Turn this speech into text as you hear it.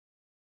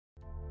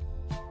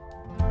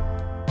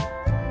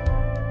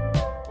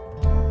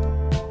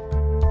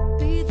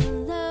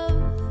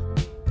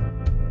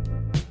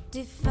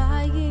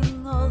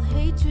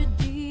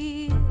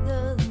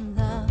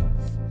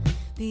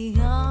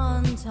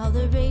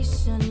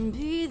toleration,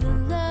 be the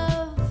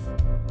love.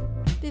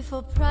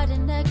 Before pride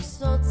and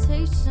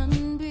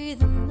exaltation, be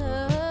the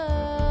love.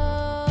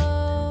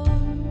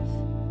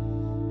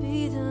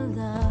 Be the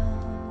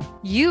love.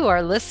 You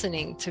are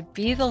listening to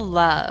Be the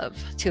Love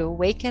to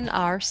awaken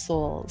our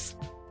souls.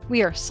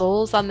 We are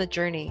souls on the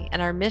journey,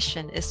 and our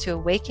mission is to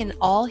awaken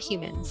all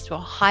humans to a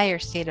higher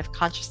state of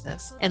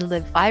consciousness and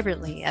live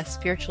vibrantly as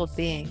spiritual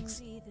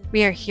beings.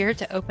 We are here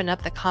to open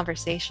up the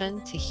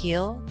conversation to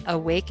heal,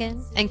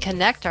 awaken, and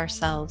connect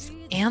ourselves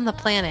and the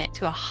planet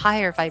to a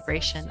higher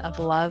vibration of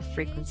love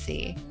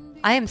frequency.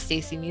 I am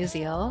Stacey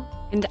Musial.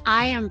 And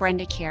I am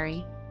Brenda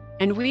Carey.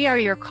 And we are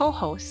your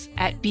co-hosts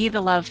at Be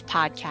the Love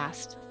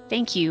podcast.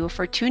 Thank you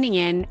for tuning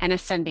in and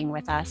ascending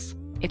with us.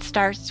 It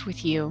starts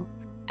with you.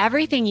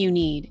 Everything you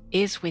need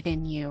is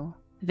within you.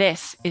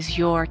 This is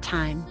your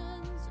time.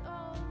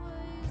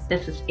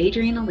 This is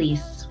Adrienne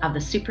Elise of the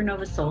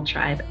Supernova Soul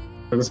Tribe.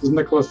 This is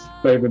Nicholas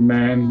David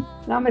Mann.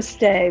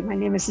 Namaste. My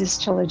name is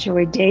Nistola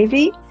Joy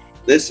Davy.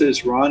 This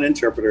is Ron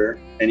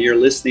Interpreter, and you're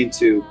listening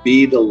to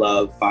Be the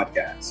Love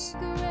podcast.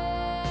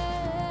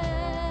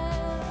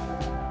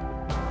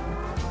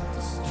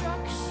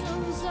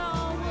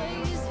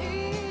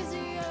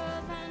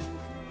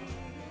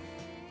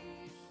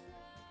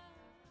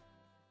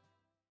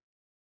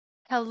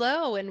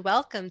 Hello, and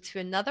welcome to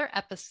another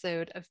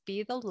episode of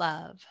Be the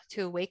Love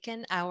to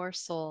awaken our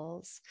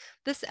souls.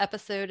 This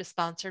episode is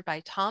sponsored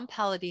by Tom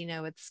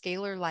Palladino with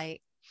Scalar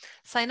Light.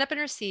 Sign up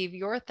and receive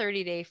your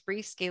 30-day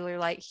free Scalar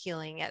Light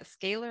healing at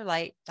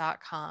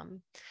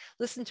scalarlight.com.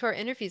 Listen to our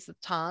interviews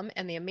with Tom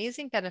and the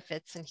amazing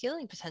benefits and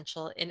healing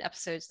potential in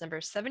episodes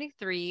number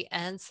 73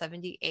 and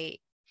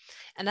 78.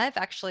 And I've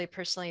actually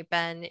personally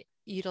been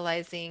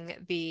utilizing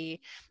the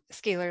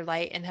Scalar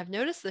Light and have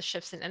noticed the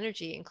shifts in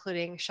energy,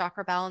 including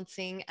chakra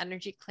balancing,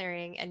 energy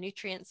clearing, and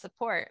nutrient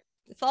support.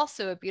 It's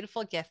also a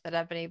beautiful gift that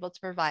I've been able to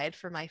provide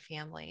for my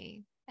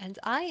family. And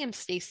I am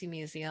Stacey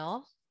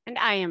Musial. And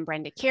I am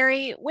Brenda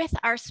Carey with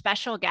our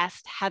special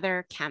guest,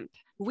 Heather Kemp.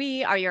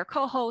 We are your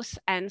co-hosts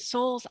and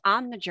souls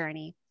on the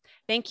journey.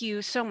 Thank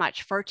you so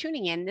much for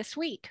tuning in this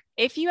week.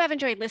 If you have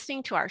enjoyed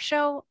listening to our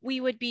show, we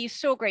would be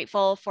so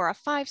grateful for a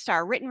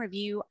 5-star written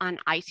review on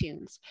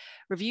iTunes.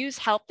 Reviews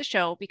help the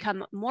show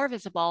become more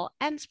visible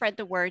and spread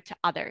the word to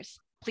others.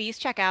 Please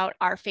check out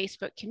our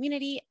Facebook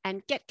community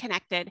and get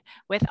connected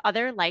with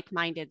other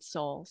like-minded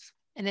souls.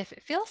 And if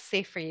it feels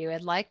safe for you,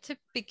 I'd like to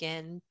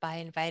begin by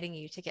inviting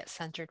you to get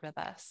centered with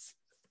us.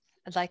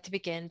 I'd like to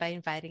begin by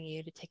inviting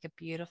you to take a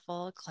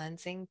beautiful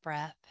cleansing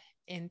breath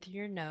in through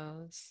your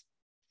nose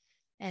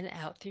and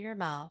out through your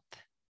mouth,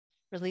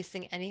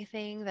 releasing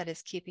anything that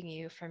is keeping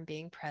you from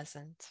being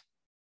present.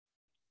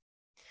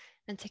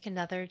 And take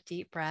another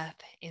deep breath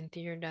in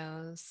through your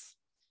nose,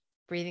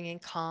 breathing in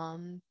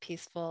calm,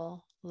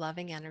 peaceful,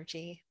 loving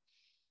energy,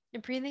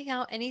 and breathing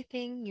out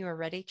anything you are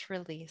ready to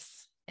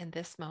release in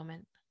this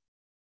moment.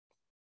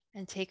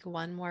 And take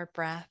one more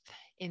breath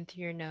in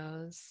through your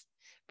nose,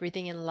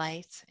 breathing in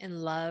light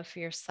and love for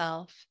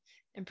yourself,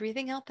 and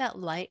breathing out that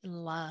light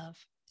and love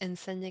and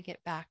sending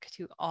it back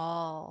to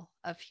all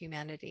of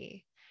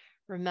humanity,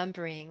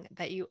 remembering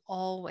that you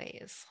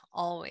always,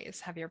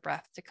 always have your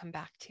breath to come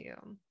back to.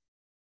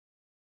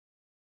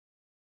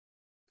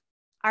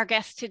 Our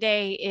guest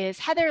today is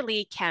Heather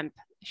Lee Kemp.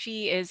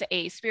 She is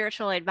a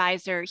spiritual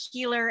advisor,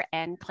 healer,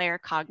 and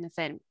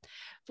claircognizant.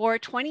 For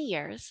 20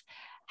 years,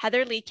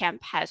 Heather Lee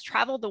Kemp has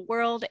traveled the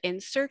world in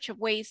search of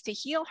ways to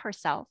heal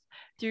herself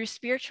through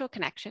spiritual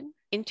connection,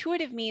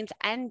 intuitive means,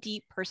 and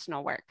deep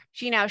personal work.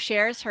 She now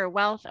shares her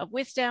wealth of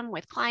wisdom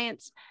with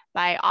clients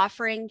by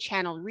offering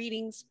channeled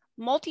readings,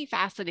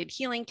 multifaceted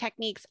healing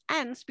techniques,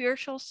 and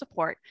spiritual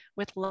support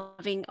with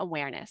loving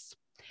awareness.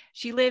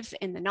 She lives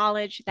in the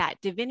knowledge that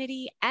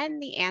divinity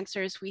and the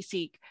answers we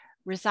seek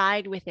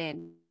reside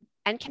within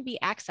and can be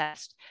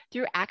accessed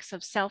through acts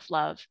of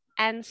self-love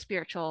and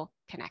spiritual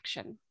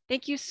connection.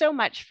 Thank you so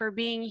much for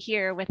being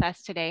here with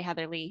us today,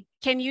 Heather Lee.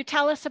 Can you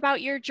tell us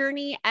about your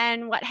journey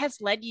and what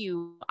has led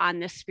you on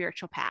this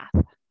spiritual path?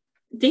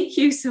 Thank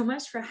you so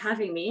much for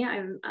having me.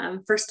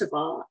 I'm first of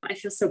all, I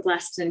feel so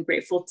blessed and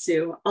grateful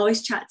to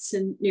always chat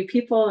to new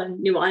people and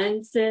new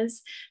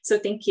audiences. So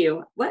thank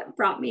you. What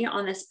brought me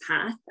on this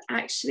path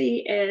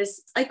actually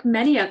is, like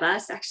many of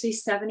us, actually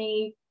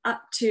 70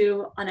 up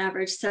to on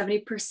average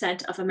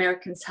 70% of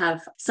Americans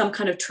have some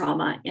kind of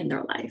trauma in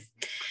their life.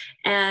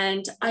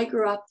 And I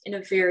grew up in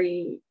a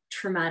very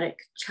traumatic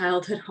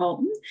childhood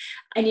home.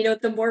 And,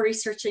 the more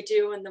research I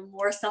do and the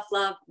more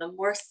self-love, the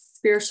more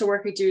spiritual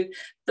work I do,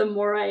 the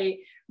more I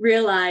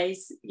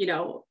realize,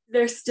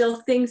 there's still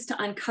things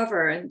to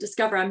uncover and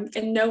discover.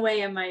 In no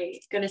way am I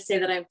going to say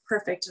that I'm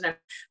perfect and I'm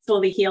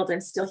fully healed. I'm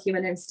still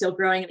human and still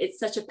growing. It's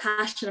such a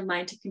passion of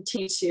mine to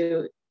continue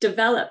to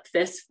develop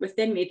this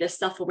within me, this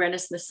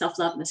self-awareness and this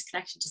self-love and this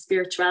connection to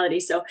spirituality.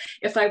 So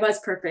if I was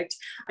perfect,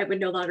 I would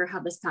no longer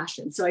have this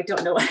passion. So I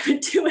don't know what I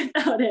would do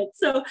without it.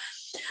 So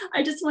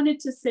I just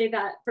wanted to say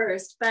that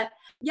first. But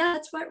yeah,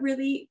 that's what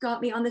really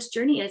got me on this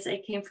journey. Is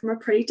I came from a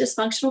pretty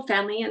dysfunctional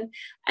family,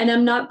 and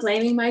I'm not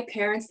blaming my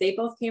parents. They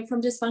both came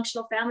from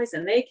dysfunctional families. families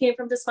and they came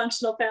from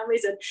dysfunctional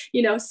families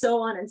and,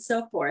 so on and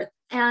so forth.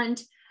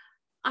 And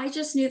I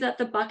just knew that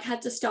the buck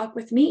had to stop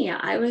with me.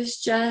 I was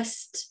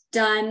just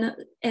done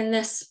in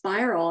this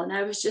spiral, and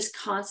I was just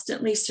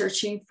constantly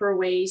searching for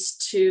ways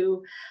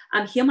to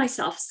heal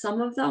myself.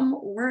 Some of them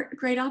weren't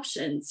great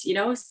options.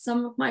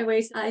 Some of my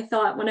ways I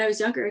thought when I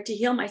was younger to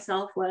heal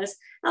myself was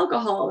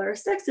alcohol or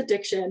sex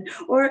addiction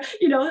or,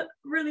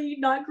 really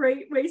not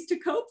great ways to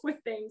cope with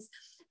things.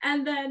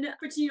 And then,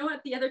 but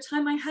at the other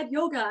time I had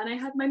yoga and I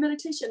had my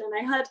meditation and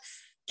I had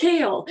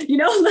kale,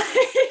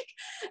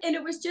 and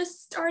it was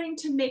just starting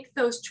to make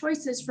those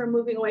choices for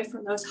moving away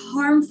from those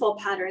harmful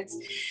patterns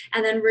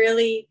and then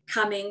really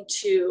coming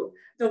to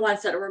the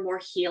ones that were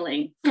more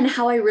healing. And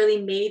how I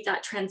really made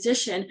that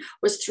transition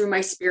was through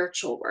my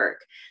spiritual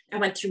work. I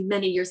went through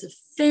many years of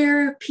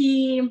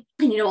therapy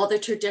and, all the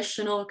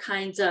traditional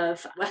kinds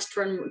of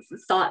Western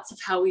thoughts of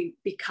how we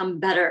become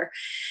better.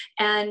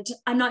 And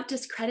I'm not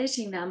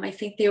discrediting them. I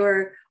think they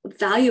were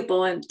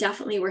valuable and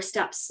definitely were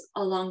steps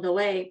along the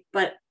way,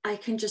 but I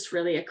can just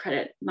really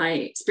accredit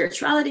my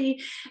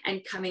spirituality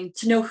and coming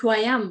to know who I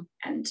am.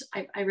 And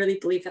I really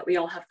believe that we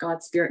all have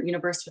God's spirit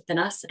universe within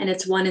us, and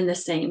it's one and the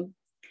same.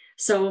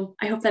 So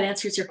I hope that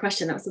answers your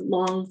question. That was a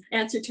long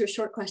answer to a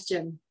short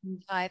question.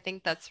 I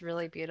think that's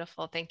really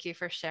beautiful. Thank you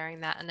for sharing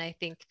that. And I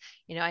think,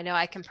 I know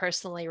I can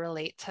personally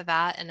relate to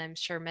that, and I'm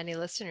sure many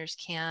listeners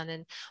can.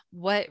 And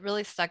what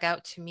really stuck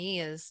out to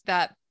me is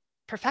that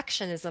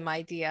perfectionism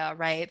idea,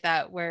 right?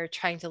 That we're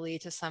trying to lead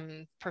to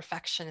some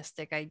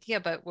perfectionistic idea,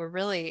 but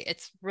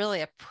it's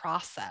really a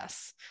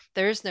process.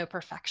 There's no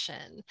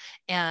perfection,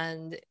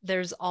 and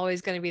there's always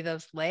going to be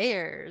those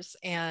layers,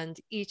 and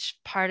each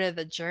part of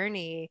the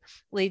journey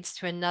leads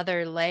to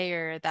another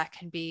layer that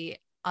can be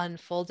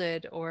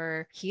unfolded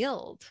or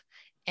healed.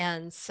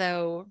 And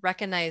so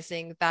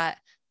recognizing that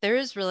there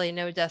is really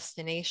no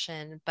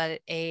destination,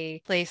 but a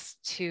place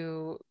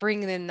to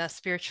bring in the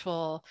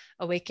spiritual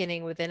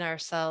awakening within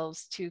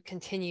ourselves to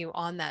continue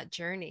on that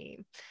journey.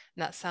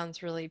 And that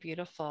sounds really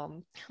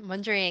beautiful. I'm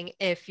wondering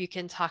if you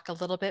can talk a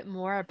little bit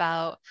more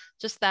about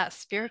just that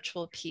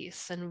spiritual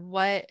piece and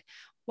what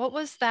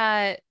was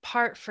that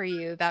part for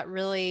you that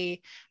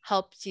really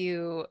helped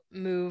you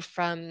move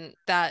from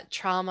that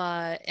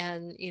trauma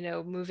and,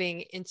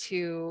 moving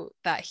into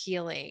that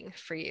healing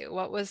for you?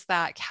 What was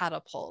that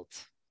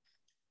catapult?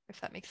 If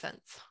that makes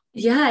sense.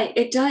 Yeah,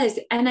 it does.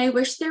 And I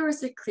wish there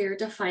was a clear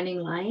defining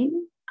line.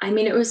 I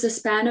mean, it was a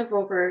span of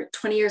over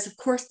 20 years. Of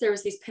course, there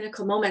was these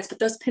pinnacle moments, but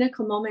those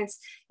pinnacle moments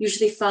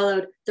usually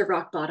followed the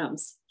rock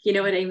bottoms. You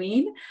know what I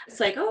mean?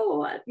 It's like,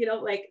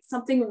 like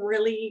something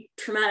really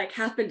traumatic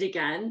happened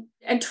again.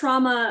 And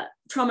trauma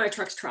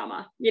attracts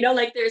trauma.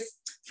 There's,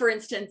 for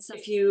instance,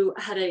 if you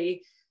had a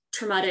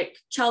traumatic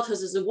childhood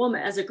as a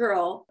woman, as a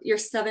girl, you're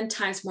 7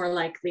 times more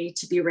likely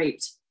to be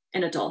raped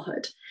in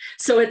adulthood.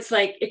 So it's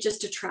like, it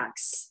just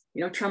attracts,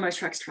 trauma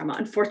attracts trauma,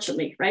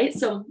 unfortunately, right?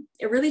 So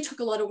it really took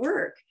a lot of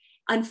work.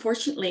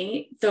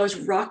 Unfortunately, those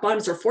rock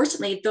bottoms, or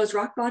fortunately, those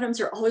rock bottoms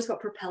are always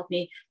what propelled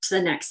me to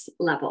the next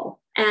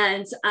level.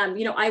 And,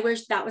 I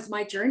wish that was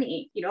my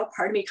journey.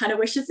 Part of me kind of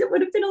wishes it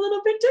would have been a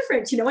little bit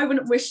different. I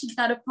wouldn't wish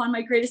that upon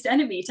my greatest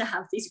enemy to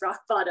have these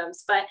rock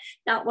bottoms, but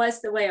that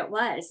was the way it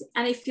was.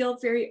 And I feel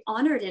very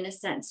honored in a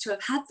sense to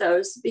have had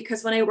those,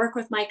 because when I work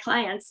with my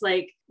clients,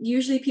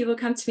 usually people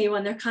come to me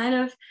when they're kind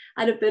of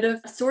at a bit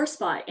of a sore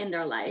spot in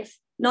their life.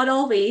 Not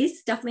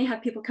always, definitely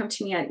have people come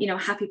to me at,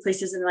 happy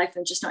places in their life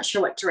and just not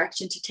sure what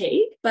direction to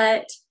take.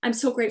 But I'm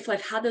so grateful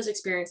I've had those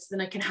experiences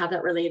and I can have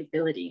that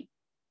relatability.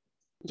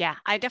 Yeah,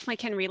 I definitely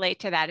can relate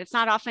to that. It's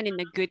not often in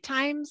the good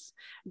times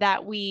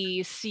that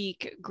we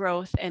seek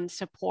growth and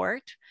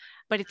support,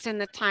 but it's in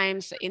the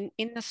times in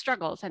the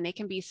struggles, and they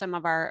can be some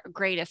of our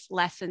greatest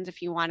lessons,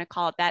 if you want to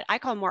call it that. I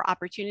call them more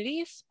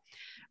opportunities.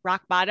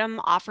 Rock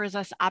bottom offers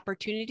us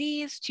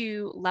opportunities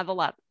to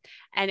level up.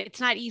 And it's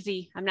not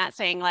easy. I'm not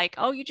saying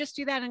you just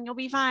do that and you'll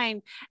be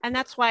fine. And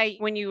that's why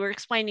when you were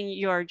explaining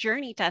your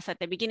journey to us at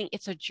the beginning,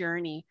 it's a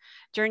journey.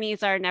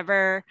 Journeys are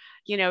never,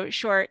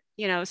 short,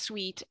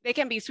 sweet. They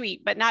can be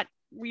sweet, but not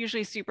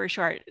usually super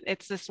short.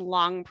 It's this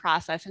long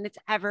process and it's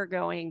ever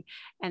going.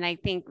 And I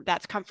think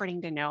that's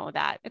comforting to know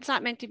that it's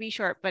not meant to be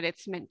short, but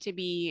it's meant to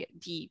be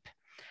deep.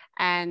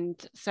 And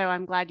so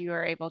I'm glad you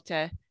were able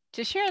to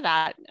share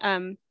that.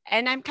 And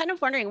I'm kind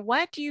of wondering,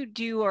 what do you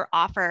do or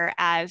offer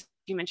as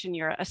you mentioned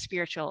you're a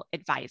spiritual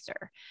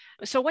advisor?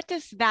 So what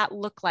does that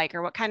look like,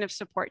 or what kind of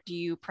support do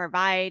you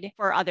provide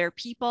for other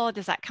people?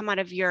 Does that come out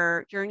of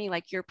your journey,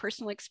 like your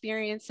personal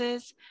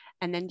experiences?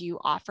 And then do you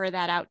offer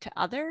that out to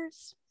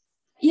others?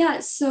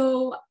 Yeah.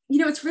 So,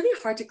 it's really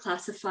hard to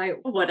classify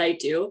what I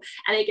do.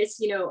 And I guess,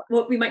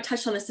 we might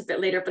touch on this a bit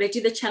later, but I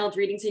do the channeled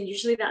readings, and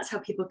usually that's how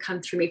people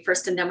come through me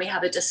first. And then we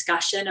have a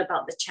discussion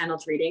about the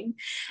channeled reading.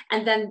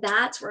 And then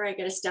that's where I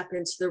get to step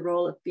into the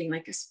role of being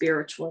like a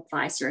spiritual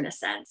advisor in a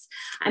sense.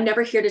 I'm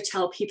never here to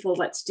tell people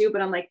what to do,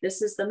 but I'm like,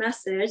 this is the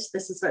message.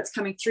 This is what's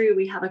coming through.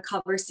 We have a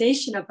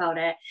conversation about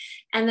it.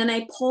 And then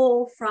I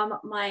pull from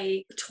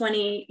my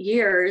 20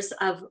 years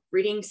of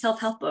reading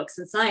self-help books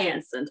and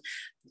science and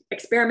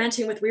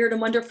experimenting with weird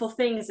and wonderful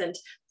things. And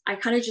I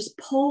kind of just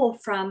pull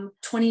from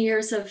 20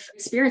 years of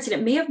experience. And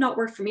it may have not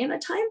worked for me at the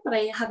time, but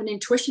I have an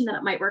intuition that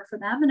it might work for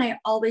them. And I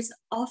always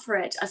offer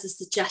it as a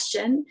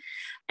suggestion.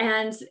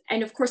 And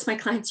of course, my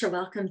clients are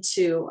welcome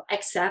to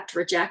accept,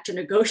 reject, or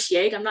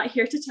negotiate. I'm not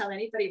here to tell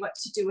anybody what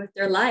to do with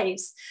their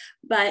lives.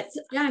 But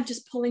yeah, I'm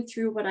just pulling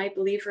through what I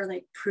believe are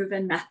like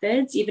proven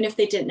methods, even if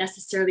they didn't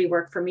necessarily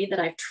work for me, that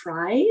I've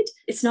tried.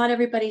 It's not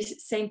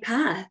everybody's same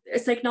path.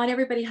 It's like not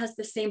everybody has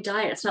the same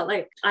diet. It's not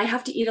like I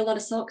have to eat a lot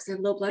of salt because I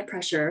have low blood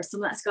pressure.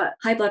 Someone that's got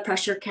high blood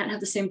pressure can't have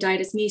the same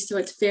diet as me. So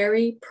it's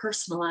very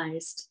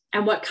personalized.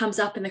 And what comes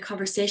up in the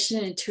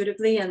conversation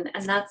intuitively, and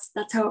that's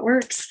how it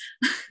works.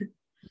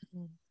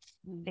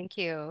 Thank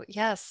you.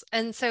 Yes.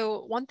 And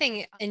so one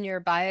thing in your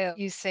bio,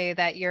 you say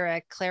that you're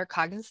a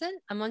claircognizant.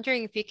 I'm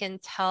wondering if you can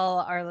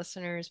tell our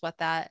listeners what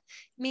that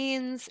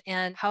means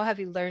and how have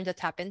you learned to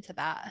tap into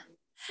that?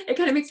 It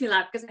kind of makes me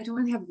laugh because I don't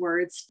really have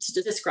words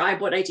to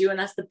describe what I do. And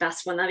that's the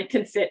best one that I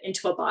can fit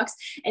into a box.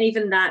 And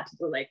even that,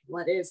 people are like,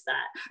 what is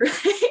that?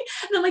 Right?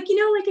 And I'm like,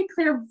 like a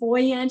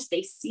clairvoyant,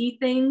 they see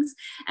things,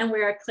 and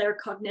where a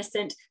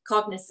claircognizant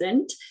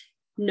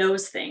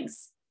knows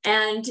things.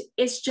 And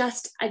it's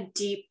just a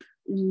deep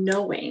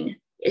knowing.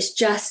 It's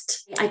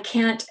just, I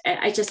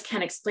just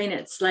can't explain it.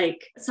 It's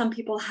like some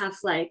people have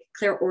like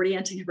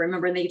clairaudienting,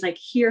 remember, and they like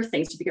hear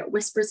things. You get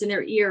whispers in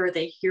their ear, or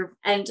they hear,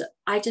 and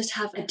I just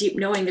have a deep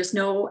knowing. There's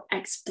no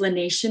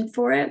explanation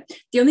for it.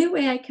 The only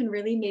way I can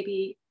really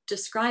maybe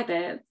describe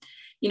it,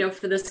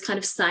 for this kind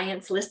of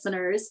science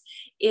listeners,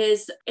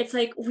 is it's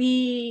like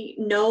we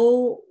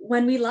know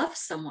when we love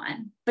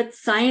someone, but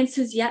science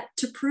has yet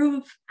to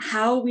prove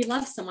how we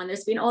love someone.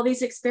 There's been all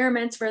these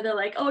experiments where they're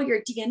like, oh,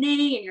 your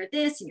DNA and you're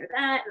this and you're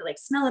that, and like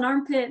smell an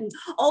armpit and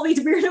all these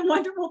weird and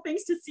wonderful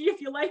things to see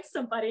if you like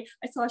somebody.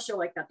 I saw a show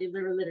like that. They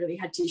literally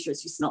had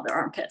t-shirts, you smell their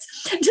armpits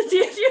to see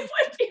if you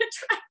would be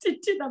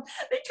attracted to them.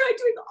 They tried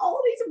doing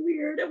all these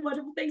weird and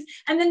wonderful things.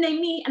 And then they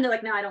meet and they're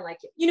like, no, I don't like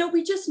you.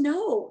 We just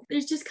know.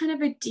 There's just kind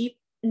of a deep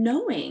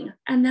knowing,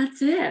 and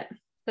that's it.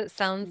 It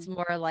sounds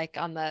more like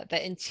on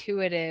the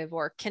intuitive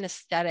or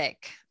kinesthetic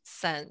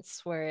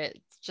sense, where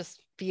it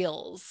just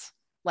feels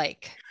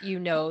like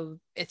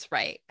it's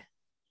right.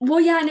 Well,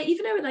 yeah, and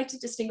even I would like to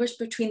distinguish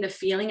between the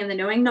feeling and the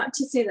knowing. Not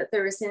to say that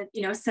there isn't,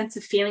 a sense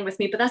of feeling with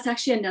me, but that's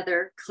actually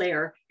another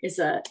clair is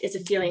a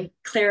feeling.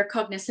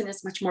 Claircognizant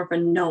is much more of a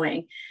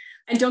knowing.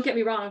 And don't get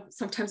me wrong,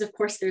 sometimes, of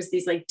course, there's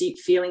these like deep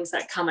feelings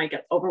that come. I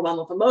get overwhelmed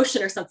with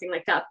emotion or something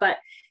like that, but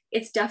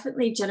it's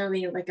definitely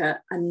generally like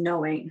a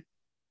knowing.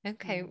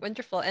 Okay,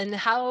 wonderful. And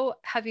how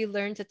have you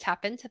learned to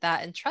tap into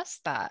that and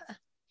trust that?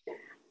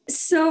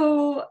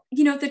 So,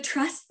 the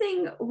trust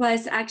thing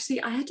was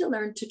actually, I had to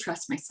learn to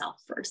trust myself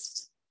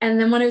first. And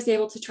then when I was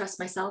able to trust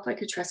myself, I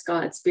could trust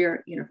God,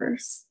 spirit,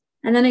 universe.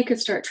 And then I could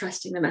start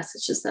trusting the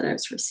messages that I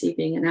was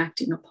receiving and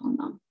acting upon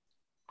them.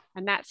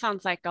 And that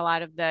sounds like a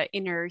lot of the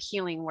inner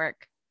healing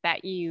work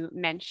that you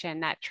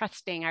mentioned, that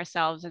trusting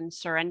ourselves and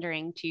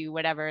surrendering to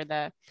whatever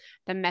the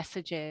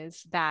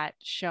messages that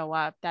show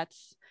up.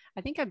 That's,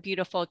 I think, a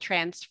beautiful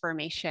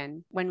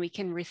transformation when we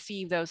can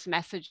receive those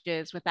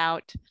messages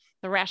without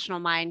the rational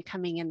mind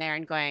coming in there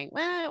and going,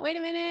 well, wait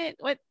a minute,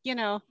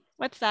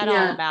 what's that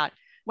all about?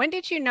 When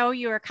did you know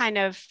you were kind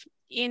of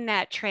in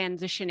that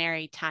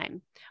transitionary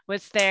time?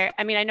 Was there,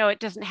 I know it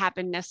doesn't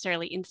happen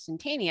necessarily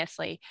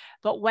instantaneously,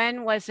 but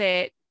when was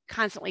it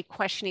constantly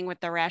questioning with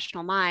the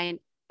rational mind,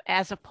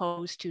 as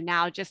opposed to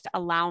now just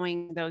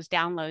allowing those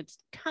downloads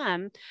to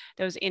come,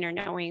 those inner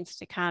knowings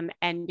to come,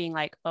 and being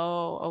like,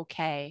 oh,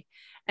 okay,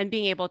 and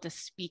being able to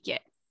speak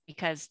it?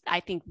 Because I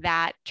think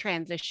that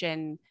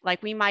transition,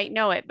 like we might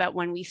know it, but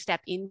when we step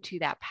into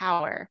that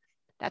power,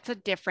 that's a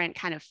different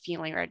kind of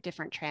feeling or a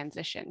different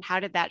transition. How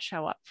did that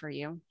show up for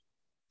you?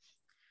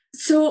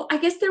 So I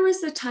guess there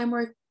was a time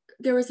where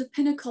there was a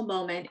pinnacle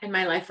moment in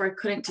my life where I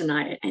couldn't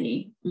deny it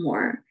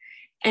anymore.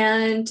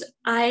 And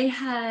I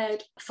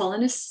had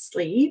fallen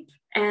asleep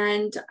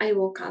and I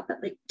woke up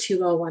at like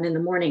 2:01 in the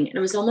morning, and it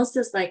was almost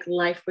as like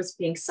life was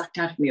being sucked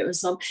out of me. It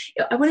was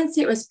I wouldn't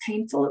say it was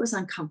painful, it was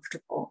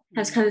uncomfortable. I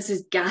was kind of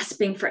this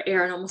gasping for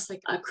air and almost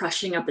like a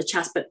crushing of the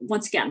chest. But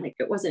once again, like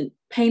it wasn't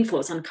painful,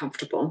 it was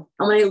uncomfortable.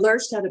 And when I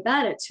lurched out of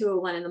bed at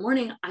 2:01 in the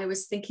morning, I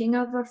was thinking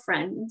of a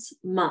friend's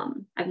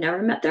mom. I've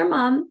never met their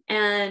mom,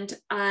 and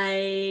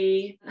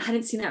I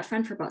hadn't seen that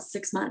friend for about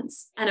 6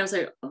 months. And I was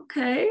like,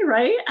 okay,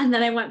 right. And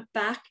then I went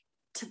back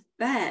to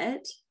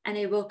bed and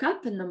I woke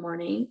up in the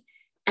morning,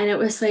 and it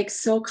was like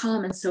so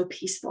calm and so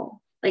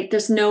peaceful. Like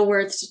there's no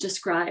words to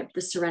describe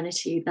the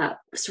serenity that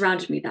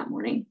surrounded me that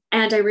morning.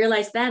 And I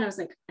realized then, I was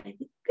like, I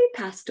think they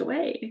passed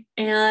away.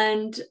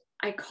 And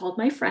I called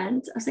my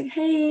friend. I was like,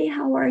 hey,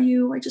 how are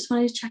you? I just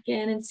wanted to check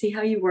in and see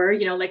how you were,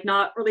 like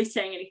not really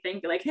saying anything,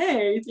 but like,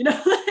 hey,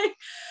 like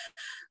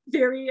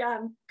very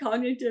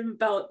cognitive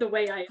about the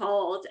way I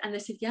called. And they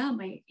said, yeah,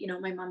 my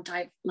mom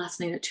died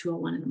last night at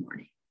 2:01 in the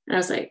morning. And I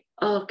was like,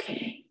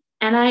 okay.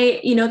 And I,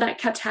 that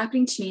kept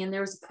happening to me. And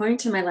there was a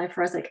point in my life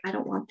where I was like, I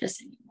don't want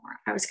this anymore.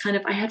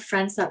 I had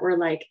friends that were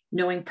like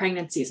knowing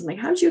pregnancies. I'm like,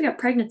 how did you get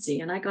pregnancy?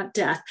 And I got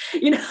death,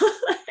 like it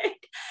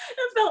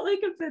felt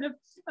like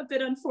a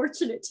bit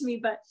unfortunate to me,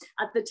 but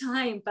at the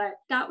time, but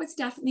that was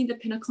definitely the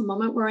pinnacle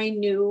moment where I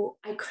knew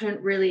I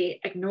couldn't really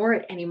ignore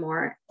it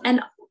anymore.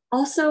 And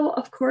also,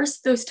 of course,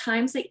 those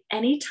times, like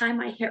anytime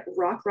I hit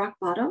rock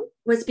bottom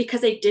was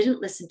because I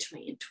didn't listen to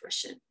my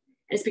intuition. And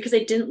it's because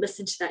I didn't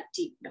listen to that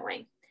deep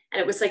knowing.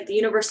 And it was like the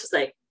universe was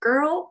like,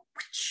 girl,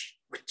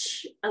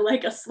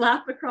 like a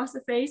slap across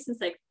the face. And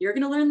it's like, you're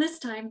going to learn this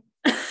time.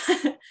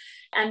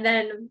 And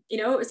then,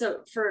 it was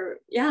so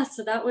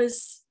that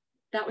was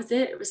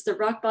it. It was the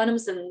rock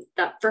bottoms and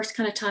that first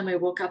kind of time I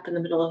woke up in the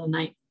middle of the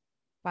night.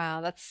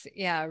 Wow, that's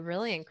a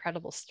really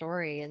incredible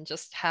story, and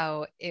just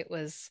how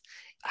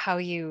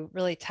you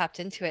really tapped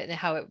into it and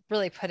how it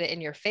really put it in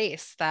your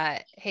face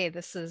that, hey,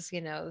 this is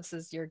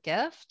your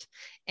gift,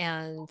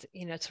 and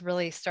to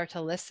really start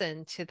to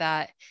listen to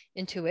that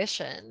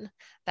intuition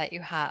that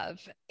you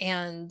have.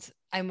 And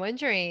I'm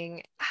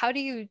wondering, how do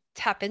you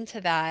tap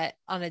into that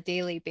on a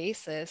daily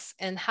basis,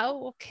 and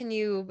how can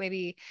you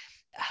maybe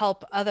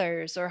help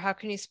others, or how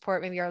can you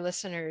support maybe our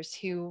listeners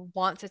who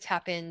want to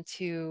tap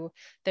into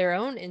their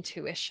own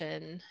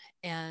intuition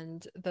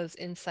and those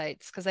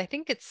insights? Because I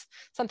think it's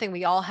something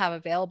we all have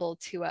available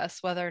to us,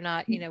 whether or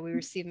not we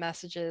receive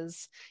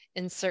messages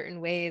in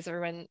certain ways, or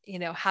when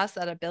has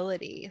that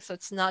ability. So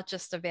it's not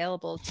just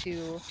available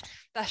to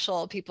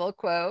special people,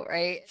 quote,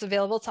 right? It's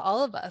available to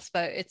all of us,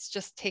 but it's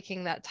just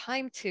taking that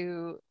time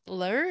to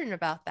learn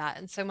about that.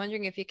 And so I'm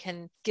wondering if you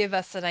can give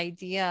us an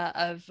idea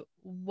of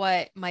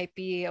what might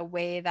be a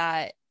way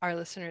that our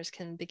listeners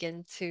can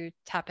begin to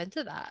tap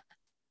into that.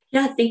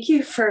 Yeah, thank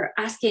you for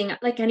asking.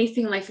 Like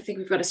anything in life, I think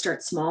we've got to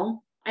start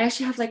small. I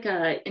actually have like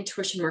a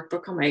intuition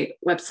workbook on my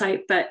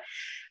website, but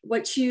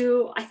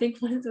I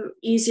think one of the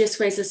easiest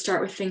ways to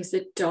start with things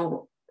that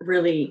don't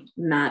really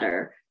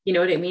matter. You know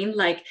what I mean?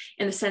 Like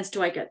in the sense,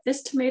 do I get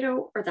this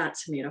tomato or that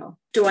tomato?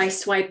 Do I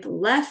swipe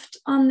left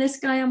on this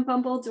guy on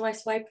Bumble? Do I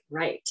swipe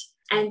right?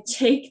 And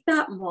take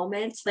that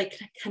moment, like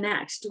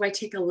connect. Do I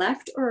take a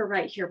left or a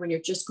right here when you're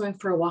just going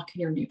for a walk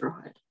in your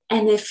neighborhood?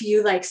 And if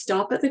you like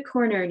stop at the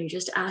corner and you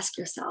just ask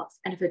yourself,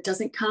 and if it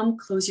doesn't come,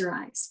 close your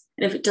eyes.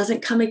 And if it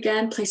doesn't come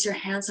again, place your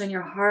hands on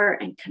your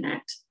heart and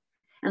connect.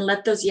 And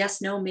let those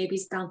yes, no,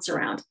 maybes bounce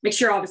around. Make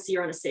sure obviously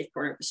you're on a safe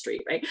corner of the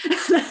street, right?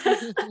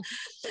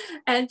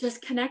 And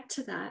just connect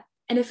to that.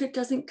 And if it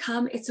doesn't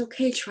come, it's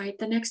okay. Try it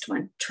the next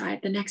one. Try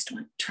it the next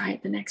one. Try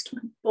it the next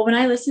one. But when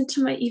I listen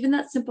to even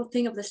that simple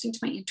thing of listening to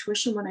my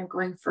intuition when I'm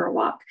going for a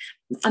walk,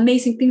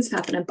 amazing things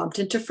happen. I bumped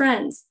into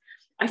friends.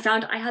 I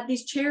found I had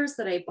these chairs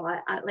that I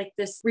bought at like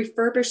this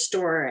refurbished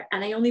store,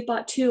 and I only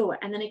bought 2.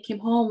 And then I came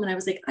home and I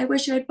was like, I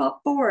wish I had bought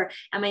 4.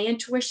 And my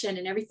intuition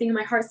and everything in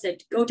my heart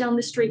said, go down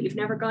the street. You've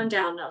never gone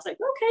down. And I was like,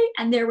 okay.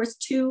 And there was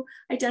 2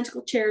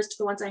 identical chairs to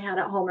the ones I had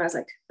at home. And I was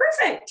like,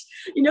 perfect,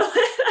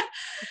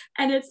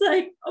 and it's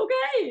like,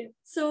 okay.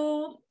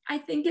 So I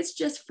think it's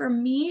just, for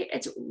me,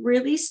 it's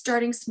really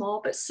starting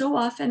small, but so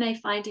often I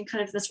find in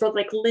kind of this world,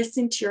 like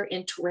listen to your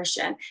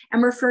intuition,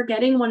 and we're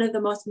forgetting one of the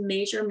most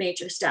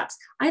major steps.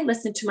 I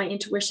listened to my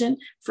intuition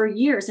for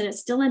years and it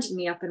still ended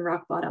me up in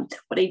rock bottom.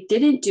 What I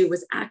didn't do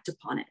was act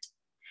upon it.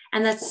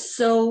 And that's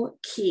so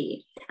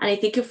key. And I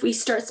think if we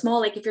start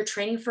small, like if you're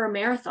training for a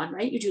marathon,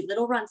 right? You do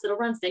little runs,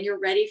 then you're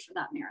ready for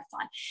that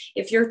marathon.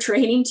 If you're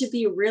training to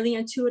be really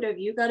intuitive,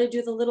 you got to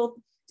do the little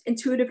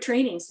intuitive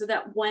training so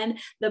that when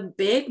the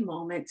big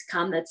moments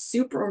come, that's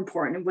super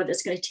important, whether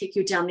it's going to take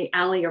you down the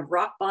alley of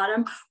rock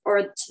bottom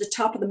or to the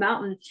top of the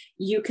mountain,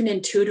 you can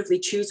intuitively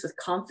choose with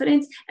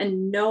confidence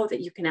and know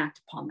that you can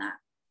act upon that.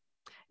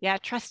 Yeah,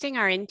 trusting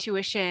our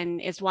intuition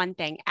is one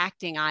thing.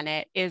 Acting on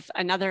it is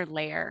another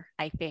layer,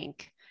 I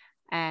think.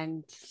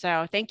 And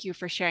so thank you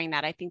for sharing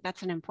that. I think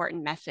that's an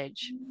important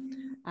message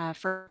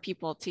for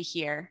people to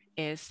hear,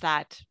 is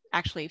that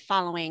actually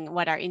following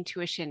what our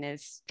intuition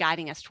is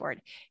guiding us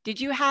toward.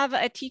 Did you have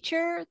a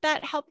teacher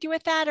that helped you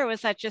with that, or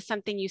was that just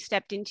something you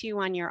stepped into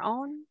on your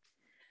own?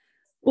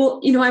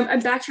 Well,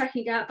 I'm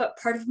backtracking that, but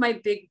part of my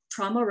big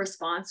trauma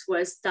response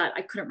was that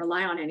I couldn't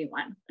rely on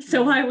anyone.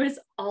 So I was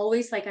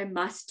always like, I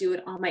must do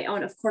it on my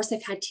own. Of course,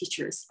 I've had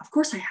teachers. Of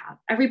course I have.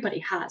 Everybody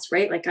has,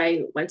 right? Like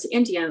I went to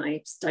India and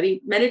I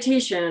studied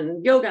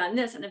meditation, yoga, and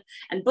this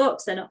and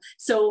books. And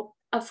so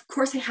of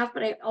course I have,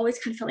 but I always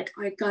kind of felt like,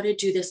 oh, I got to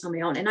do this on my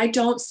own. And I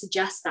don't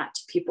suggest that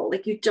to people.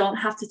 Like, you don't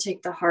have to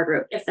take the hard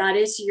route. If that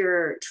is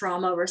your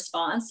trauma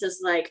response, is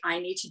like, I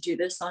need to do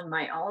this on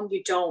my own,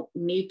 you don't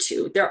need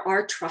to. There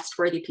are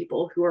trustworthy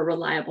people who are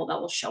reliable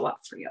that will show up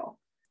for you.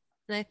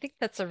 And I think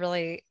that's a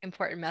really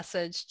important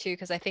message too,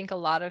 because I think a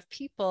lot of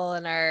people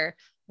in our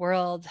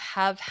world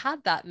have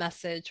had that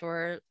message,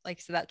 or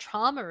like, so that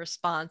trauma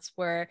response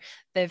where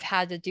they've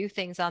had to do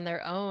things on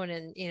their own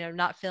and,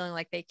 not feeling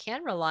like they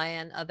can rely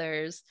on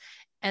others.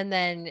 And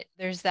then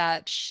there's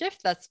that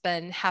shift that's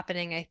been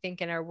happening, I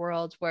think, in our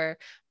world where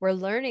we're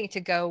learning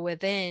to go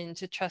within,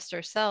 to trust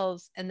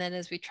ourselves. And then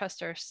as we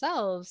trust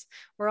ourselves,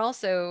 we're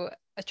also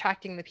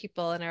attracting the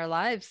people in our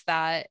lives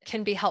that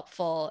can be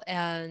helpful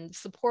and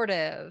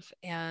supportive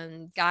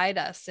and guide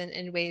us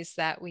in ways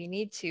that we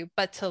need to,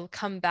 but to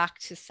come back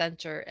to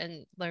center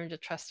and learn to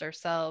trust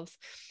ourselves.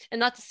 And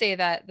not to say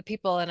that the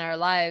people in our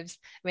lives,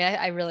 I mean,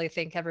 I really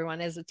think everyone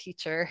is a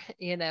teacher,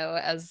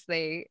 as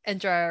they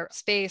enter our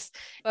space,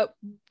 but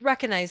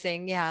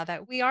recognizing,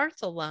 that we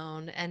aren't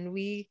alone and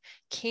we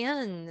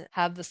can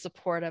have the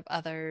support of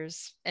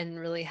others and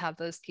really have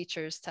those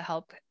teachers to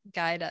help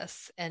guide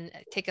us and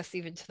take us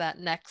even to that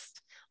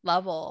next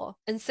level.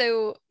 And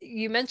so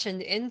you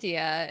mentioned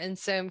India. And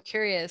so I'm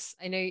curious,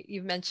 I know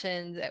you've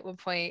mentioned at one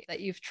point that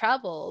you've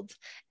traveled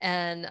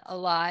and a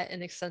lot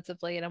and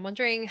extensively. And I'm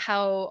wondering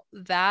how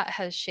that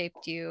has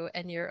shaped you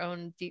and your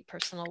own deep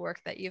personal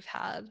work that you've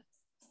had.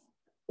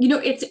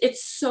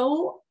 It's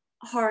so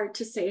hard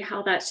to say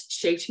how that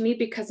shaped me,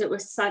 because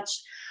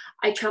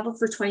I traveled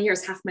for 20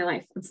 years, half my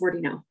life. I'm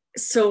 40 now.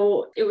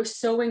 So it was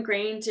so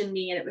ingrained in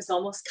me, and it was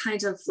almost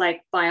kind of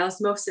like by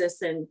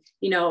osmosis, and,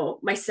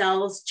 my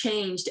cells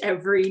changed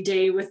every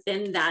day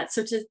within that.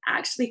 So to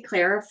actually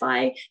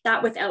clarify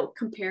that without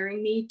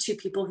comparing me to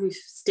people who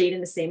stayed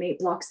in the same 8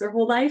 blocks their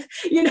whole life,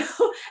 and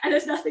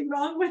there's nothing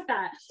wrong with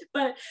that,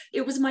 but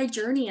it was my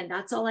journey, and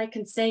that's all I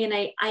can say. And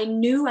I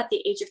knew at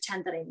the age of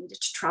 10 that I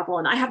needed to travel.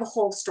 And I have a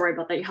whole story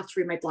about that. You have to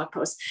read my blog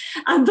post.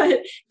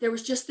 But there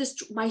was just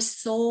my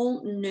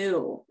soul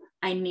knew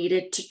I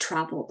needed to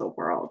travel the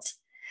world.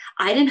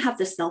 I didn't have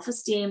the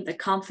self-esteem, the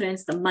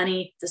confidence, the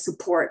money, the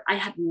support. I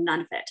had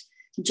none of it.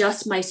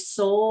 Just my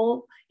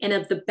soul, in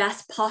the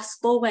best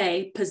possible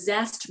way,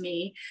 possessed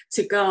me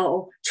to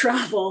go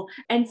travel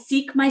and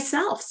seek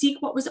myself, seek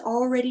what was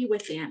already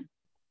within.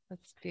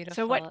 That's beautiful.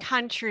 So what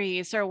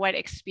countries or what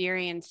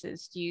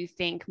experiences do you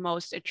think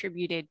most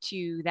attributed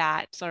to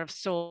that sort of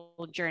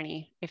soul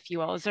journey, if you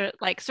will? Is there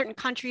like certain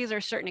countries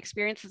or certain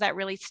experiences that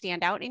really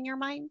stand out in your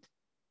mind?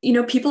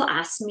 People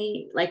ask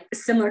me like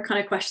similar kind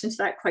of questions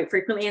to that quite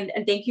frequently. And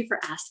thank you for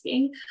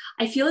asking.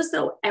 I feel as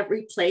though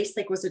every place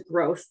was a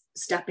growth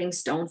stepping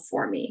stone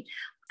for me.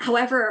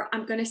 However,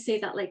 I'm going to say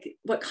that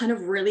what kind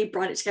of really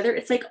brought it together,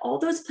 it's like all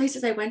those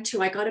places I went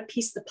to, I got a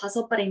piece of the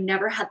puzzle, but I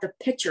never had the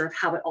picture of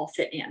how it all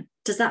fit in.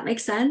 Does that make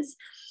sense?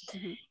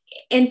 Mm-hmm.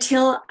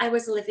 Until I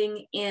was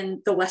living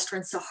in the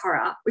Western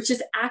Sahara, which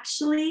is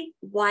actually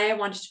why I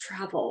wanted to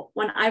travel.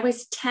 When I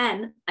was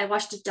 10, I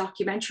watched a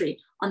documentary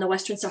on the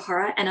Western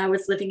Sahara, and I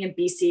was living in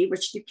BC,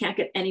 which you can't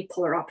get any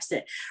polar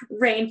opposite.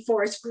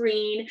 Rainforest,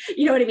 green,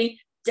 you know what I mean?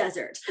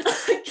 Desert,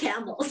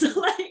 camels,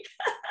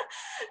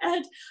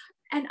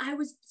 and I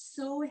was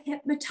so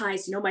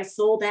hypnotized, my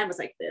soul then was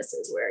like, this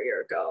is where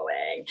you're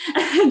going.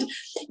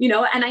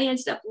 And I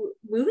ended up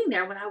moving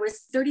there when I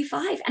was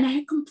 35, and I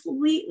had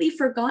completely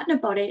forgotten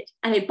about it.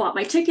 And I bought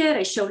my ticket,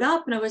 I showed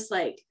up, and I was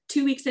like,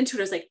 2 weeks into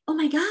it, I was like, oh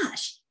my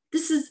gosh,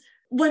 this is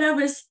what I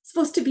was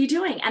supposed to be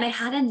doing. And I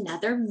had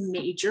another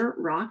major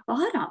rock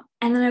bottom.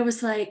 And then I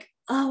was like,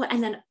 oh,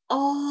 and then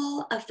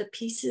all of the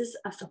pieces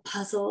of the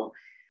puzzle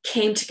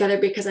came together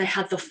because I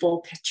had the full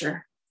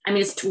picture. I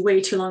mean, it's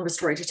way too long of a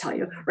story to tell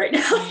you right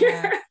now.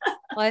 Yeah.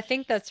 Well, I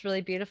think that's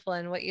really beautiful.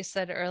 And what you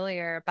said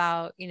earlier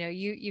about,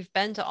 you've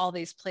been to all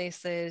these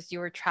places, you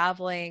were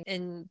traveling,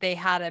 and they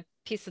had a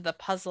piece of the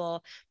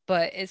puzzle,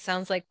 but it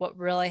sounds like what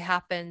really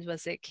happened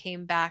was it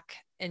came back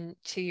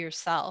into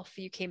yourself.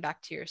 You came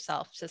back to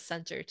yourself, to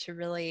center, to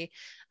really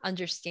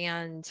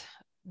understand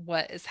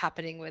what is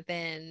happening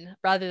within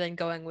rather than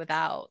going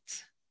without.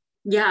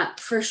 Yeah,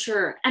 for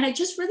sure. And I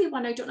just really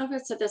I don't know if I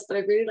said this, but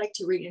I'd really like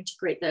to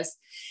reintegrate this,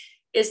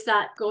 is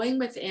that going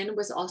within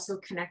was also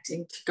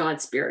connecting to God,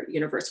 spirit,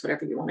 universe,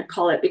 whatever you want to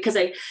call it. Because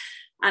can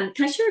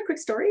I share a quick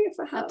story?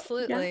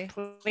 Absolutely.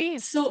 Yeah?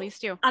 Please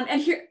do.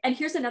 And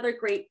here's another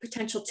great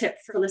potential tip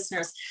for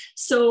listeners.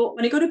 So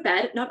when I go to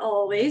bed, not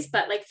always,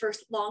 but for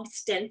long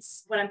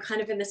stints, when I'm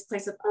kind of in this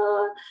place of,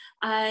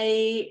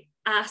 I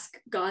ask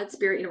God,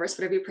 spirit, universe,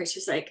 whatever you pray,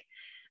 she's like,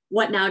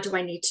 what now do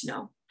I need to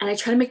know? And I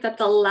try to make that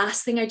the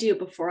last thing I do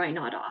before I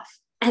nod off.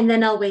 And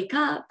then I'll wake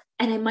up,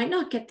 and I might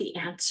not get the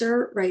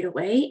answer right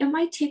away. It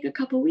might take a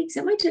couple of weeks.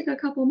 It might take a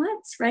couple of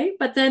months, right?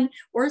 But then,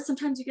 or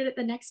sometimes you get it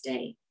the next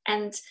day.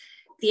 And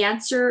the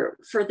answer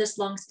for this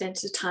long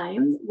stint of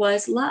time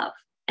was love.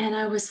 And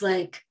I was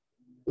like,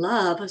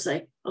 love? I was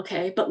like,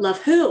 okay, but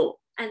love who?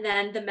 And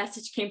then the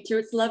message came through,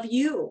 it's love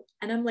you.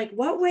 And I'm like,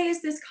 what way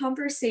is this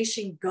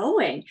conversation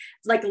going?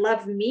 Like,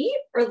 love me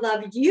or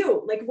love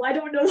you? Well, I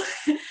don't know.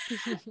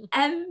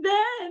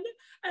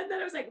 And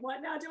then I was like,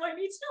 what now do I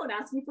need to know? And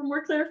ask me for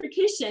more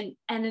clarification.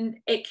 And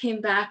then it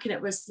came back, and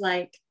it was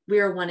like, we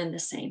are one and the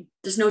same.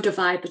 There's no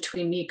divide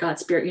between me, God,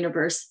 spirit,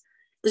 universe.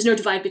 There's no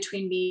divide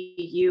between me,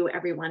 you,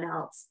 everyone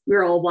else.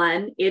 We're all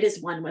one. It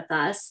is one with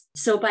us.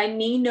 So by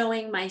me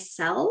knowing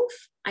myself,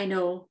 I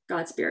know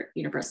God, spirit,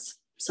 universe.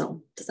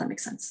 So does that make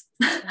sense?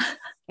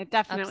 It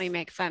definitely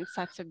makes sense.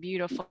 That's a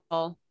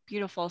beautiful,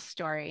 beautiful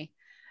story.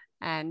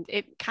 And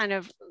it kind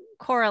of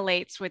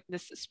correlates with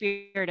this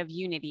spirit of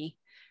unity,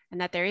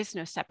 and that there is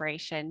no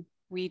separation.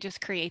 We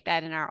just create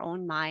that in our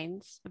own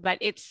minds. But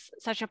it's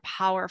such a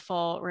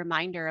powerful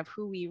reminder of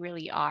who we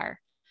really are.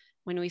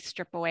 when we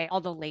strip away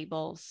all the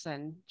labels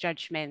and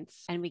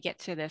judgments and we get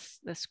to this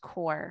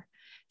core.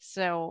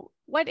 So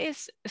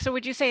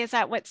would you say, is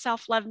that what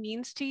self-love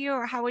means to you,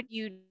 or how would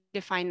you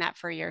define that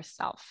for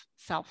yourself,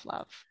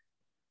 self-love?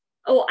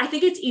 Oh, I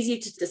think it's easy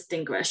to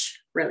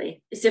distinguish,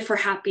 really. Is if we're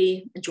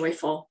happy and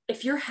joyful.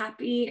 If you're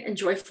happy and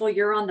joyful,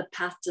 you're on the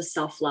path to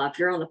self-love.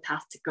 You're on the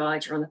path to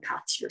God. You're on the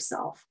path to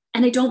yourself.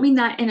 And I don't mean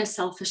that in a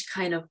selfish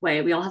kind of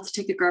way. We all have to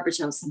take the garbage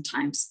out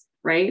sometimes,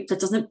 right? That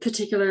doesn't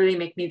particularly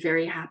make me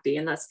very happy.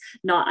 And that's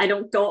not, I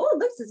don't go, oh,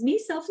 this is me,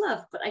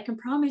 self-love. But I can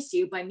promise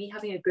you, by me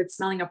having a good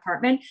smelling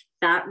apartment,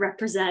 that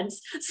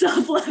represents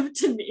self-love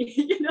to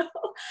me,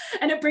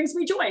 and it brings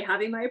me joy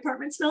having my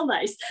apartment smell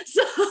nice.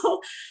 So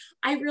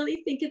I really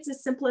think it's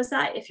as simple as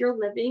that. If you're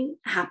living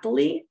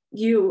happily,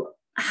 you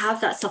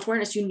have that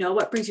self-awareness, you know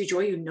what brings you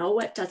joy, you know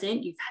what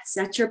doesn't, you've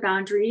set your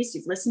boundaries,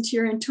 you've listened to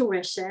your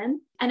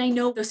intuition. And I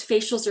know those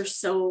facials are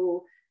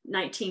so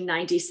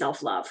 1990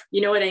 self-love.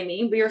 You know what I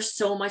mean? We are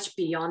so much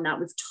beyond that.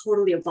 We've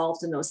totally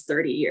evolved in those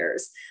 30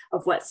 years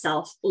of what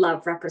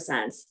self-love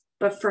represents.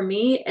 But for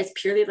me, it's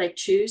purely like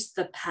choose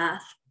the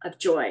path of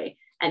joy.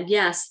 And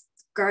yes,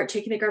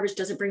 taking the garbage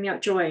doesn't bring me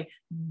out joy,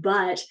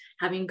 but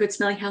having a good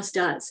smelling house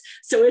does.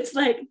 So it's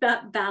like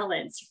that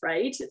balance,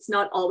 right? It's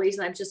not always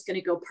I'm just going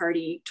to go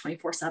party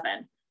 24/7.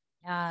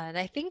 Yeah. And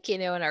I think,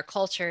 in our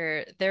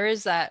culture, there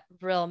is that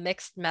real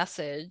mixed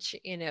message,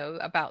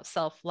 about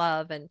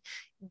self-love and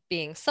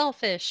being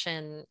selfish,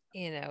 and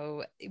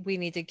we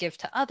need to give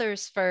to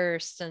others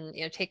first, and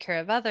take care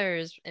of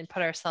others and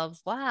put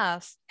ourselves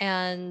last.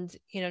 And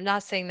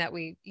not saying that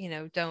we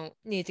don't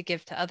need to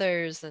give to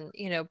others, and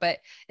but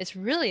it's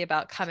really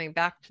about coming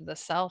back to the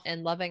self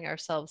and loving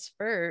ourselves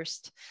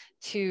first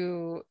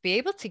to be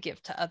able to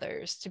give to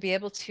others, to be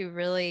able to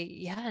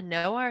really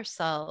know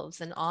ourselves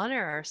and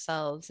honor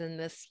ourselves in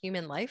this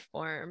human life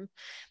form.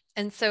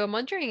 And so I'm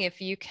wondering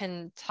if you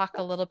can talk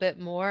a little bit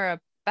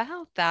more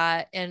about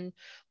that, and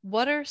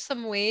what are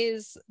some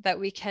ways that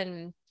we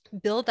can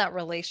build that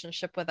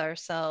relationship with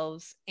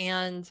ourselves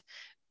and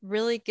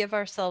really give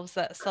ourselves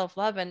that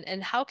self-love,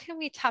 and how can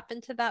we tap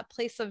into that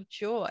place of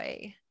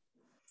joy?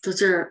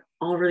 Those are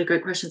all really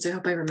great questions. I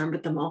hope I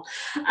remembered them all.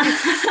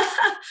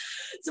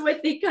 So I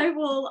think I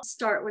will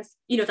start with,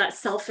 that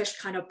selfish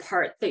kind of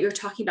part that you're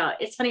talking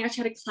about. It's funny, I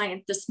actually had a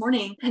client this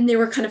morning and they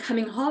were kind of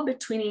humming haw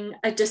between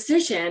a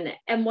decision.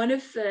 And one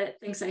of the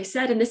things I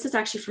said, and this is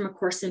actually from A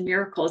Course in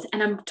Miracles,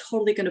 and I'm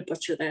totally going to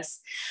butcher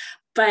this,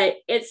 but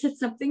it said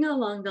something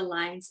along the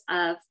lines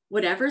of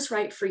whatever's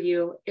right for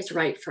you is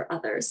right for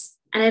others.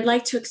 And I'd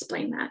like to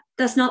explain that.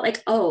 That's not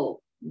like,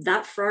 oh,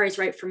 that Ferrari is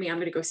right for me, I'm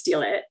going to go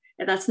steal it.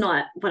 And that's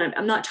not what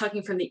I'm not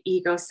talking from the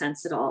ego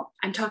sense at all.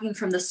 I'm talking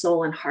from the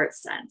soul and heart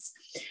sense.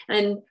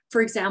 And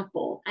for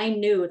example, I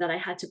knew that I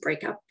had to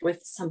break up with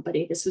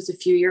somebody. This was a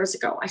few years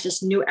ago. I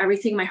just knew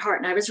everything in my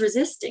heart and I was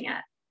resisting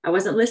it. I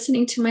wasn't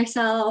listening to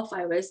myself.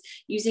 I was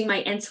using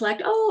my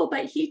intellect. Oh,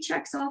 but he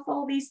checks off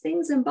all these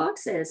things and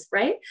boxes,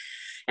 right?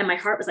 And my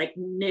heart was like,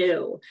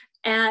 no.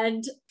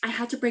 And I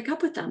had to break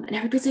up with them. And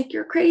everybody's like,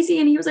 you're crazy.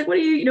 And he was like, what are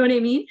you know what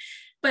I mean?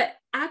 But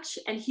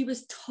actually, and he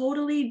was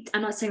totally,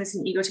 I'm not saying this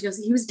in ego,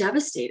 he was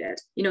devastated,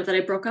 that I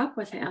broke up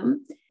with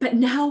him. But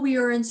now we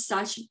are in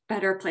such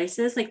better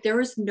places. Like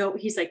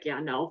he's like, yeah,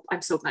 no,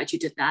 I'm so glad you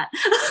did that.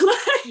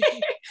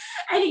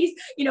 And he's,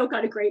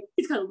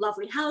 he's got a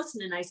lovely house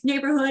in a nice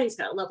neighborhood. He's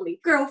got a lovely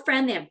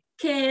girlfriend. They have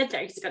kids.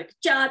 He's got a good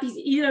job.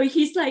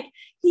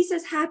 He's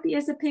as happy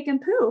as a pig in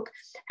poop.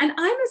 And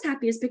I'm as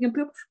happy as pig in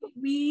poop. But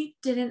we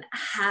didn't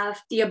have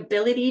the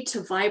ability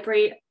to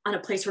vibrate on a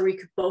place where we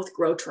could both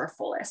grow to our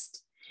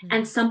fullest.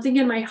 And something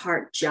in my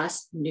heart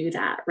just knew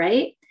that,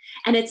 right?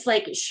 And it's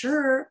like,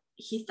 sure,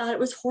 he thought it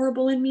was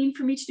horrible and mean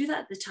for me to do that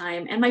at the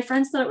time. And my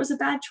friends thought it was a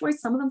bad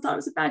choice. Some of them thought it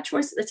was a bad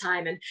choice at the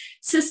time. And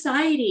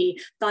society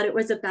thought it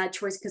was a bad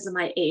choice because of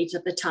my age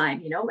at the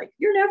time, like,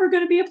 you're never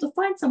going to be able to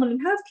find someone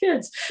and have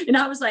kids. And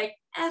I was like,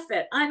 F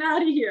it, I'm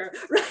out of here,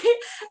 right?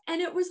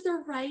 And it was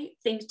the right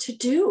thing to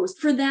do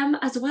for them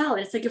as well.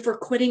 And it's like, if we're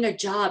quitting a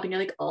job and you're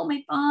like, oh,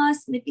 my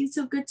boss, they've been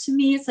so good to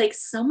me. It's like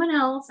someone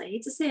else, I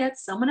hate to say it,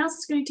 someone else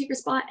is going to take your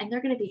spot and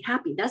they're going to be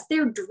happy. That's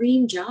their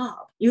dream job.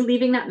 You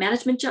leaving that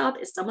management job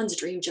is someone's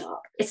dream job.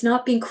 It's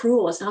not being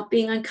cruel. It's not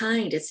being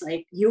unkind. It's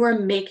like you are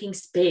making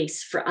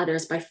space for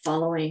others by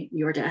following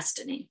your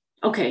destiny.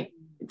 Okay.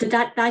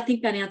 I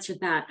think that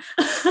answered that.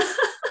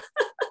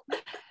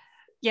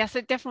 Yes,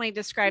 it definitely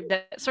described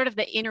the sort of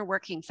the inner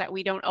workings that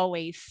we don't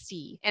always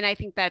see. And I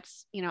think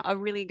that's, a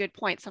really good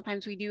point.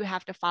 Sometimes we do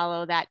have to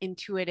follow that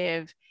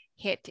intuitive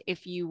hit,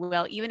 if you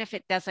will, even if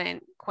it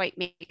doesn't quite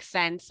make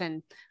sense.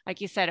 And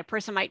like you said, a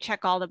person might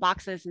check all the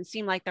boxes and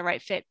seem like the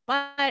right fit.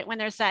 But when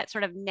there's that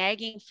sort of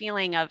nagging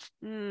feeling of,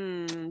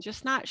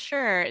 just not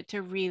sure,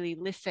 to really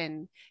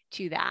listen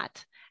to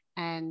that.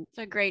 And it's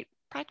a great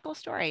practical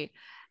story.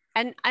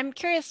 And I'm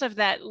curious of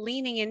that,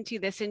 leaning into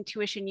this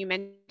intuition, you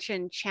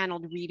mentioned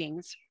channeled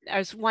readings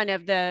as one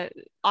of the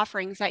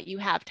offerings that you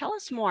have. Tell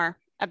us more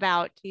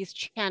about these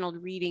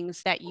channeled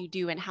readings that you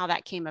do and how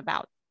that came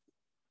about.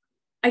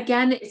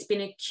 Again, it's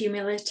been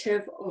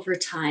accumulative over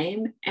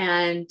time.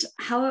 And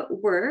how it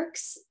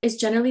works is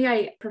generally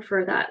I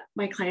prefer that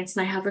my clients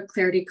and I have a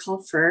clarity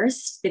call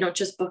first. They don't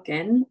just book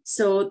in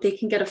so they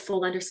can get a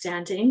full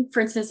understanding.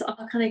 For instance,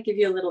 I'll kind of give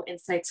you a little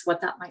insights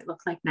what that might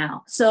look like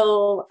now.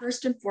 So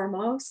first and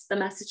foremost, the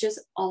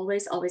messages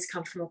always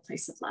come from a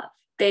place of love.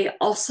 They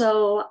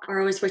also are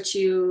always what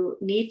you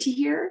need to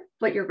hear,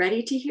 what you're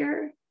ready to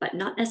hear, but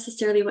not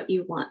necessarily what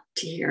you want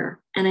to hear.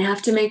 And I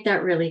have to make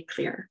that really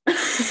clear.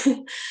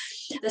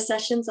 The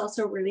sessions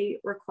also really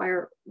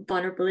require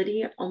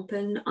vulnerability,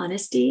 open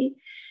honesty.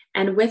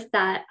 And with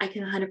that, I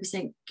can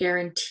 100%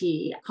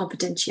 guarantee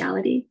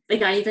confidentiality.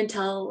 Like I even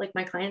tell like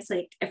my clients,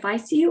 like, if I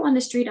see you on the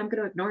street, I'm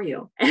going to ignore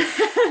you.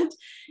 And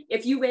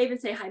if you wave and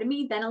say hi to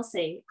me, then I'll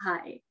say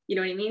hi. You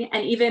know what I mean?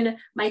 And even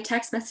my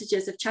text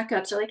messages of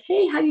checkups are like,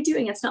 hey, how you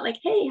doing? It's not like,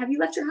 hey, have you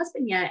left your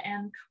husband yet?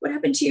 And what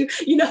happened to you?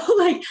 You know,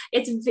 like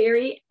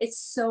it's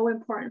so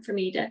important for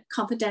me to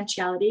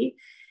confidentiality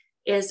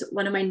is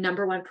one of my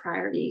number one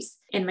priorities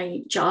in my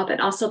job, and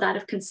also that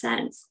of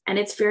consent. And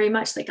it's very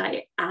much like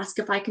I ask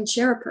if I can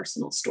share a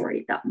personal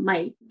story that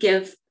might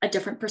give a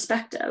different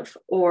perspective,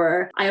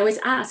 or I always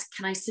ask,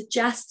 can I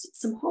suggest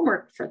some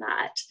homework for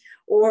that?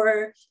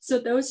 Or so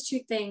those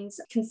two things,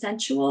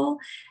 consensual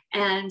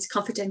and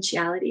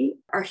confidentiality,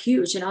 are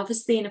huge. And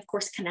obviously, and of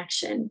course,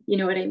 connection, you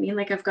know what I mean?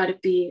 Like I've got to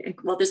be,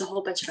 well, there's a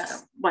whole bunch of other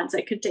ones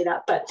I could say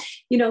that, but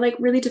you know, like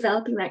really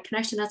developing that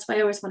connection. That's why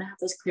I always want to have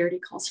those clarity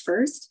calls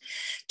first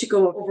to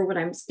go over what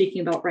I'm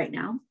speaking about right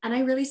now. And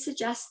I really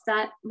suggest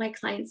that my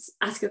clients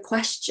ask a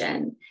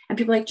question, and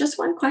people are like, just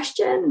one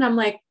question. And I'm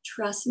like,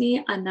 trust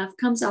me, enough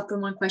comes up in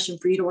one question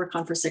for you to work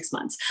on for 6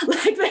 months.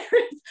 Like there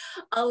is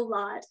a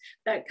lot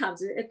that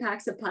comes, it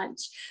packs a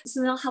punch.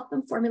 So then I'll help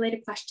them formulate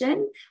a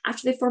question.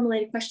 After they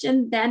formulate a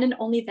question, then and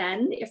only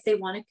then, if they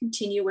want to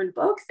continue and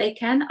book, they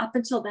can. Up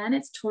until then,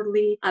 it's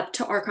totally up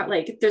to our,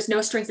 like there's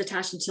no strings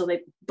attached until they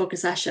book a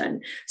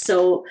session.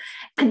 So,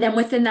 and then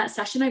within that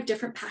session, I have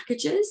different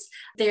packages.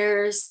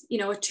 There's, you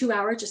know, a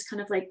 2-hour just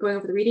kind of like going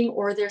over the reading,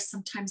 or there's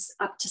sometimes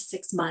up to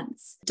 6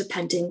 months,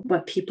 depending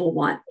what people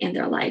want in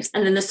their lives.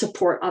 And then the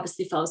support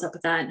obviously follows up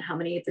with that, and how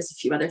many, there's a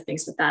few other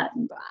things with that.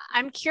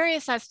 I'm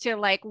curious as to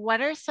like,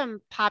 what are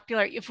some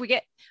popular, if we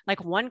get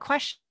like one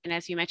question,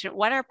 as you mentioned,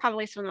 what are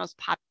probably some of the most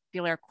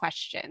popular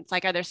questions?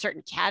 Like, are there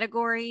certain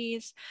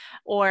categories,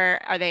 or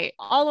are they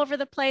all over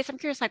the place? I'm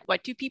curious, like,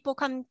 what do people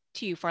come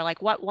to you for?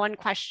 Like, what one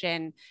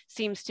question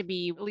seems to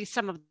be at least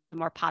some of the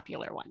more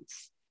popular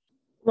ones?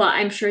 Well,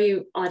 I'm sure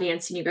you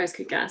audience and you guys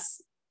could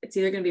guess. It's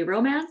either going to be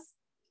romance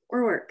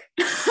or work.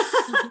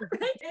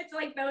 Right? It's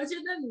like those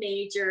are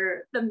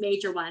the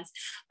major ones.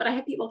 But I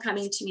have people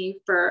coming to me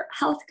for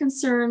health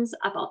concerns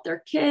about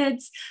their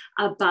kids,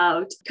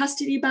 about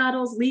custody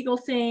battles, legal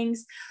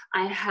things.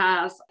 I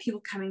have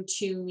people coming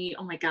to me,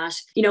 oh my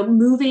gosh, you know,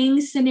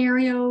 moving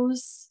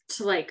scenarios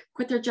to like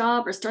quit their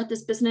job or start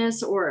this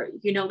business, or,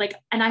 you know, like,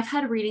 and I've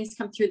had readings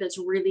come through that's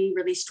really,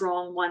 really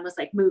strong. One was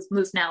like, move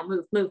now,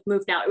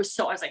 move now. It was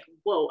so, I was like,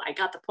 whoa, I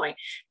got the point.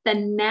 The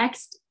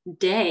next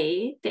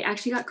day, they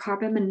actually got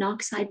carbon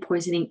monoxide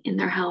poisoning in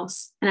their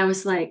house. And I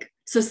was like,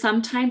 so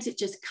sometimes it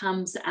just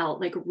comes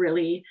out like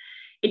really,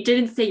 it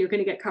didn't say you're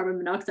going to get carbon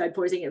monoxide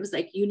poisoning. It was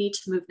like, you need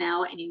to move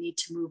now, and you need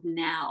to move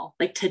now,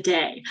 like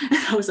today.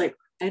 And I was like,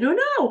 I don't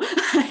know.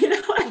 You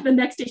know, the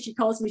next day she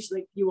calls me, she's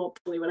like, you won't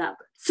believe what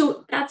happened.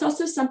 So that's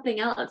also something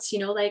else, you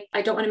know, like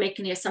I don't want to make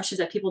any assumptions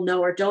that people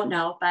know or don't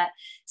know, but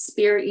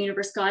spirit,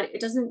 universe, God,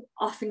 it doesn't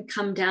often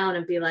come down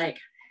and be like,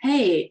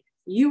 hey,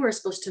 you were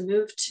supposed to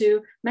move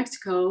to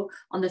Mexico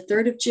on the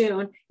 3rd of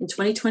June in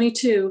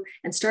 2022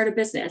 and start a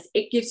business.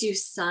 It gives you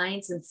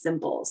signs and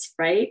symbols,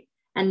 right?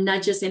 And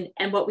nudges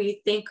and what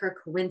we think are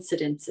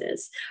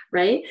coincidences,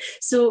 right?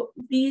 So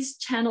these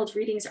channeled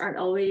readings aren't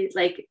always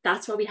like,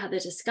 that's why we have the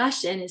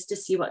discussion, is to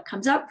see what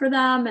comes up for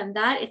them. And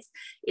that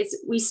it's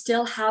we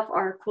still have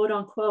our quote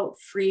unquote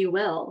free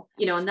will,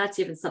 you know, and that's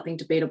even something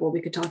debatable. We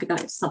could talk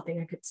about. It's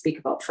something I could speak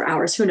about for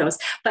hours, who knows,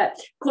 but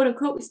quote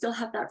unquote, we still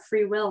have that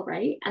free will,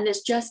 right? And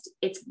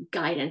it's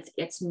guidance.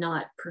 It's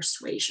not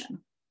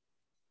persuasion.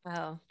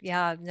 Oh,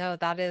 yeah, no,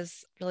 that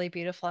is really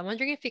beautiful. I'm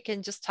wondering if you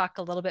can just talk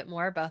a little bit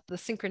more about the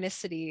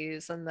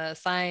synchronicities and the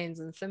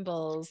signs and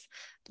symbols.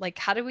 Like,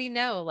 how do we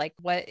know, like,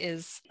 what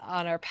is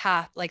on our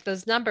path? Like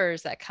those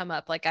numbers that come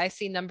up, like I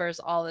see numbers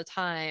all the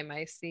time.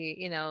 I see,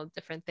 you know,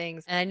 different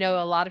things. And I know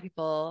a lot of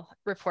people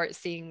report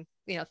seeing,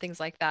 you know,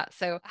 things like that.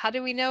 So how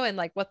do we know, and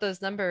like what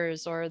those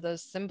numbers or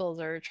those symbols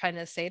are trying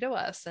to say to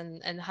us?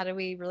 And how do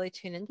we really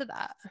tune into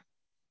that?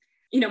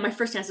 You know, my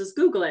first answer is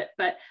Google it,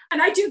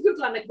 and I do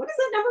Google, I'm like, what does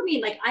that number mean?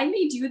 Like, I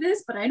may do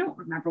this, but I don't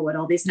remember what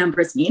all these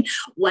numbers mean.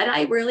 What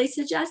I really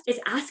suggest is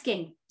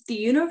asking. The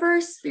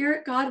universe,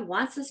 spirit, God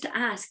wants us to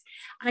ask.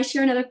 I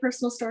share another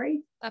personal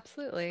story.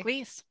 Absolutely.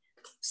 Please.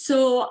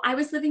 So I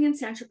was living in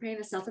Saint-Tropez in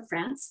the south of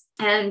France,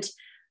 and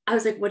I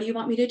was like, what do you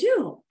want me to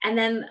do? And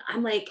then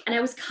I'm like, and I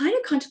was kind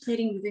of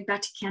contemplating moving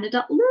back to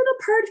Canada, a little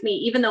part of me,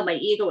 even though my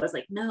ego was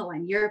like, no,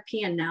 I'm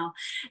European now.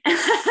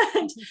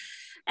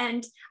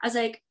 And I was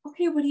like,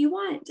 okay, what do you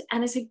want?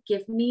 And I said,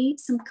 give me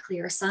some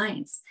clear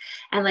signs.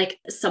 And like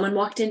someone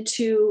walked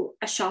into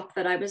a shop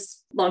that I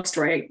was, long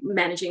story,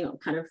 managing,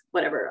 kind of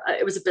whatever.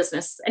 It was a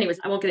business. Anyways,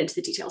 I won't get into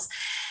the details.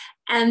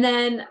 And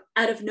then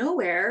out of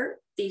nowhere,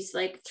 these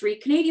like 3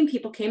 Canadian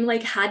people came,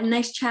 like had a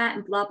nice chat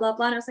and blah, blah,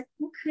 blah. And I was like,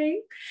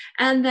 okay.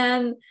 And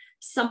then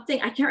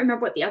something, I can't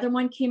remember what the other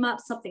one came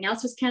up, something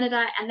else was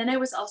Canada. And then I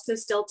was also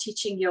still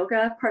teaching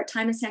yoga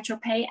part-time in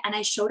Saint-Tropez. And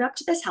I showed up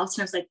to this house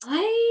and I was like,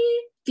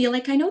 I feel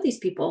like I know these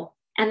people.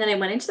 And then I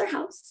went into their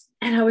house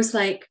and I was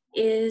like,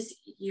 is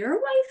your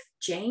wife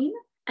Jane?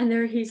 And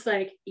there he's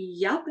like,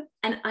 yep.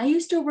 And I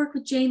used to work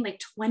with Jane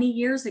like 20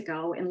 years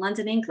ago in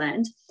London,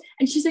 England.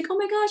 And she's like, oh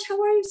my gosh,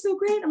 how are you? So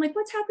great. I'm like,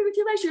 what's happening with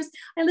your life? She goes,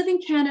 I live in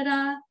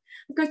Canada.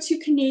 I've got 2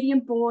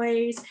 Canadian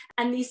boys.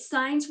 And these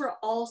signs were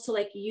also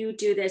like, you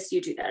do this,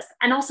 you do this.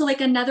 And also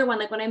like another one,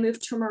 like when I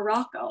moved to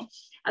Morocco,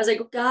 I was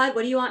like, God,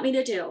 what do you want me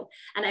to do?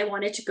 And I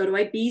wanted to go to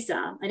Ibiza.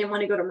 I didn't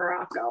want to go to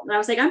Morocco. And I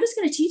was like, I'm just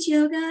going to teach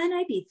yoga in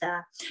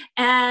Ibiza.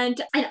 And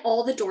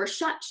all the doors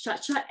shut.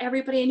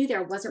 Everybody I knew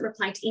there wasn't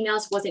replying to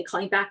emails, wasn't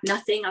calling back,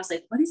 nothing. I was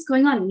like, what is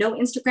going on? No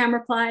Instagram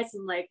replies.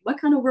 And like, what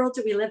kind of world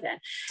do we live in?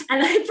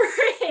 And I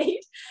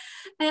prayed.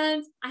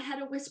 And I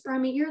had a whisper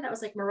on my ear that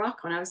was like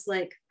Morocco. And I was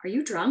like, are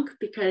you drunk?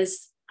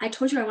 Because I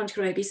told you I wanted to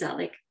go to Ibiza.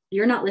 Like,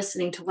 you're not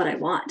listening to what I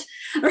want.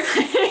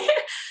 Right?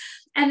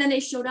 And then I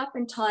showed up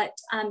and taught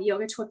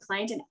yoga to a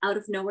client, and out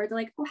of nowhere, they're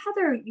like, oh,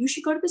 Heather, you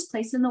should go to this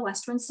place in the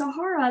Western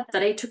Sahara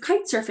that I took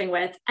kite surfing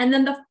with. And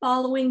then the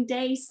following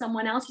day,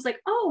 someone else was like,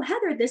 oh,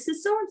 Heather, this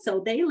is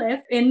so-and-so. They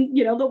live in,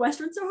 the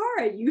Western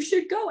Sahara. You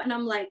should go. And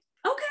I'm like,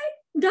 okay,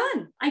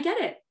 done. I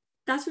get it.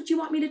 That's what you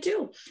want me to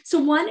do. So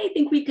one, I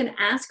think we can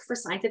ask for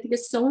signs. I think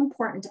it's so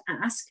important to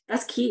ask.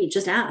 That's key.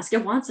 Just ask.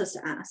 It wants us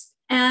to ask.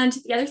 And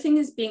the other thing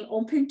is being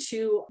open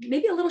to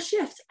maybe a little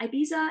shift.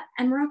 Ibiza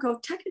and Morocco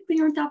technically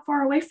aren't that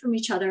far away from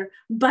each other,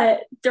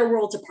 but they're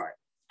worlds apart.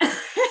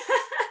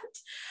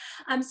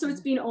 So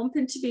it's being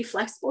open to be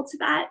flexible to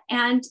that.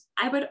 And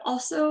I would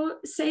also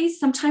say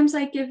sometimes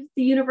I give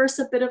the universe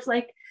a bit of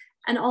like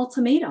an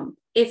ultimatum.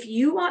 If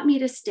you want me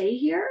to stay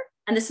here,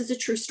 and this is a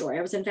true story.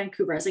 I was in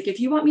Vancouver. I was like, if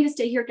you want me to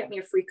stay here, get me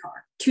a free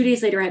car. 2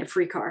 days later, I had a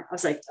free car. I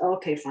was like,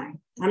 okay, fine.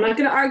 I'm not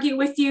going to argue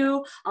with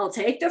you. I'll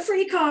take the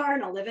free car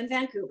and I'll live in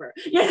Vancouver.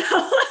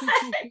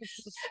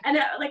 And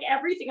like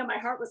everything in my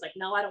heart was like,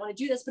 no, I don't want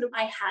to do this. But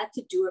I had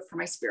to do it for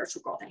my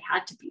spiritual growth. I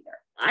had to be there.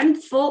 I'm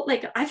full.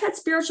 Like I've had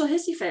spiritual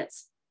hissy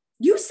fits.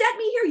 You sent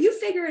me here. You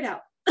figure it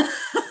out.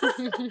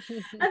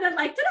 And then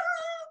like,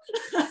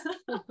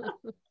 ta-da!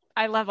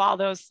 I love all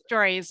those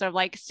stories of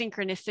like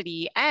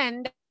synchronicity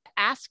and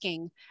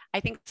asking. I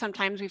think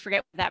sometimes we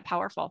forget that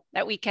powerful,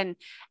 that we can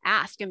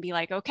ask and be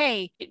like,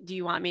 okay, do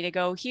you want me to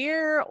go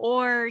here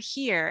or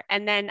here?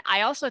 And then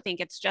I also think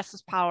it's just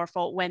as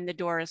powerful when the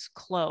doors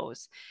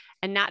close,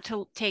 and not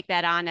to take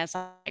that on as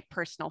like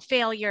personal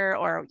failure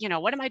or,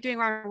 what am I doing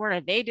wrong? What are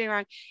they doing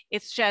wrong?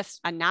 It's just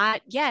a not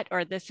yet,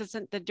 or this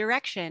isn't the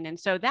direction. And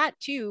so that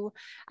too,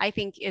 I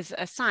think is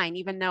a sign,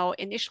 even though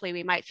initially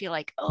we might feel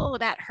like, oh,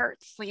 that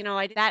hurts,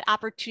 that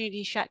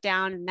opportunity shut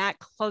down and that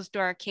closed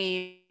door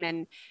came.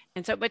 And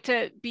so, but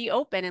to be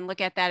open and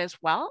look at that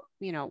as well,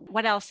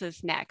 what else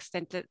is next?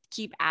 And to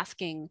keep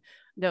asking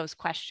those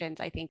questions,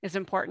 I think is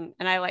important.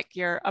 And I like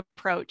your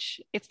approach.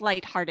 It's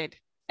lighthearted.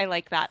 I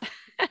like that.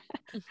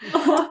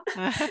 Oh,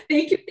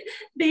 thank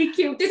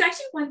you. There's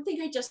actually one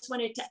thing I just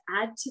wanted to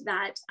add to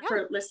that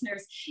for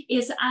listeners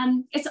is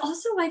it's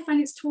also, I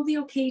find it's totally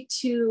okay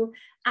to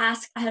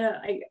ask.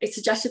 I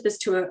suggested this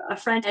to a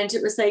friend, and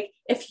it was like,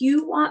 if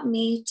you want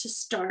me to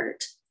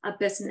start a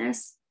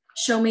business,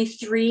 show me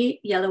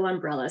 3 yellow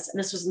umbrellas. And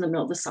this was in the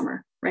middle of the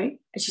summer, right?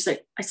 And she's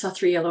like, I saw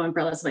 3 yellow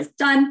umbrellas. I'm like,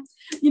 done,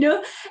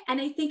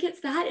 And I think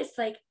it's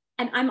like,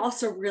 and I'm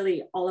also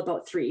really all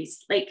about 3s.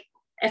 Like,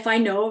 if I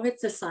know if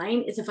it's a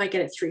sign, is if I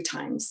get it 3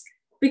 times,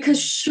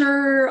 because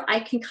sure,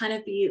 I can kind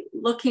of be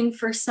looking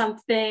for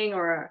something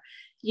or,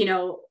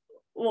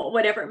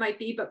 whatever it might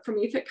be. But for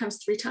me, if it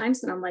comes 3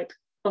 times, then I'm like,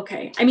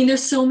 okay. I mean,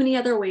 there's so many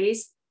other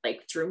ways,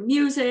 like through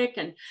music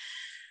and,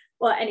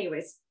 well,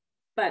 anyways,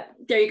 but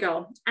there you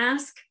go.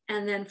 Ask.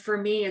 And then for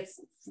me, it's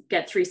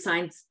get 3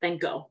 signs, then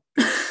go.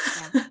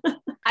 Yeah.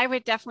 I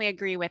would definitely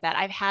agree with that.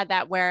 I've had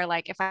that where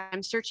like, if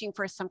I'm searching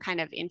for some kind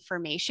of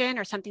information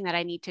or something that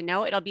I need to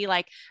know, it'll be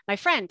like, my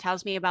friend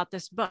tells me about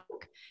this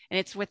book and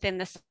it's within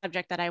the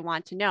subject that I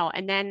want to know.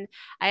 And then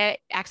I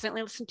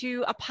accidentally listen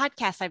to a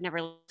podcast I've never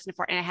listened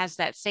for, and it has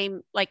that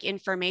same like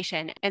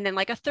information. And then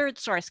like a third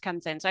source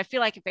comes in. So I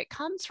feel like if it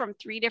comes from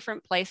 3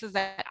 different places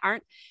that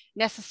aren't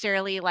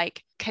necessarily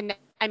like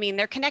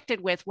they're connected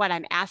with what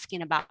I'm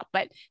asking about,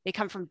 but they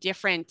come from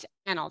different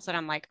channels, and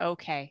I'm like,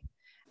 okay,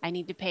 I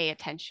need to pay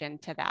attention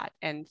to that.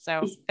 And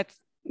so it's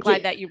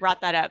glad that you brought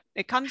that up.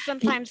 It comes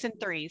sometimes in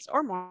 3s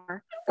or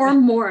more.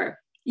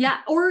 Yeah.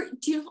 Or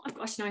do you, oh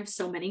gosh, now I have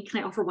so many.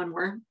 Can I offer one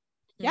more?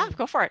 Yeah,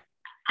 go for it.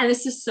 And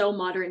this is so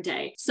modern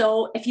day.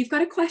 So if you've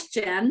got a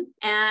question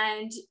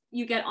and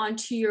you get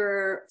onto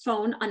your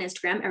phone on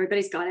Instagram,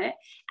 everybody's got it,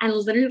 and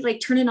literally like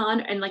turn it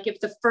on. And like, if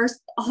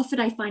often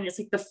I find it's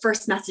like the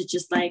first message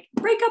is like,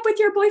 break up with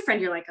your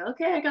boyfriend. You're like,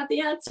 okay, I got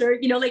the answer.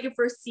 You know, like if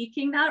we're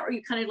seeking that, or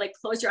you kind of like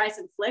close your eyes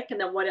and flick, and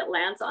then what it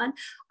lands on.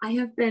 I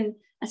have been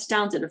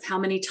astounded of how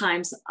many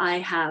times I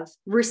have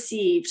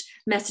received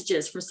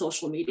messages from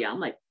social media. I'm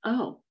like,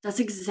 oh, that's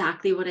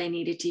exactly what I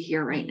needed to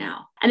hear right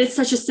now. And it's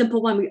such a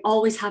simple one. We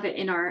always have it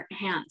in our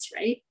hands,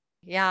 right?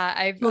 Yeah,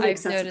 I've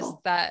accessible.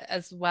 noticed that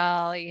as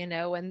well. You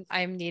know, when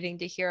I'm needing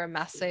to hear a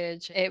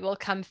message, it will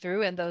come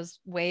through in those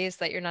ways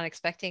that you're not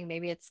expecting.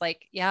 Maybe it's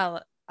like, yeah,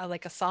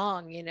 like a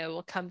song, you know,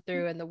 will come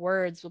through and the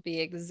words will be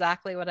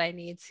exactly what I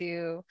need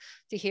to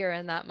hear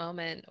in that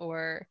moment,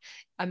 or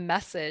a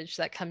message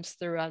that comes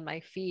through on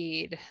my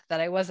feed that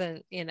I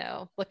wasn't, you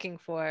know, looking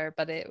for,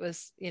 but it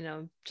was, you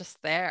know, just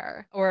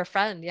there. Or a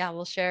friend, yeah,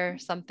 will share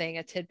something,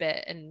 a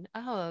tidbit, and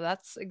oh,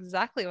 that's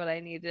exactly what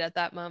I needed at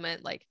that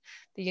moment. Like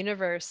the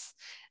universe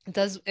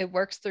it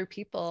works through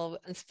people.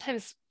 And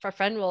sometimes a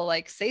friend will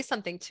like say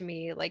something to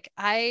me, like,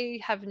 I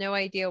have no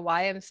idea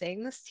why I'm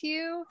saying this to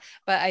you,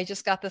 but I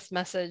just got this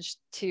message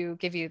to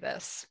give you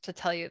this, to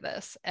tell you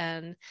this,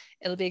 and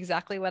it'll be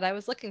exactly what I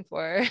was looking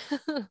for.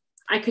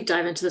 I could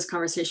dive into this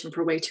conversation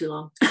for way too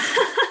long.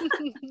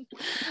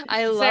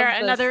 I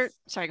love this.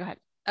 Sorry, go ahead.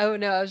 Oh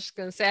no, I was just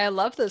going to say, I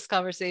love this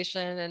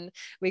conversation, and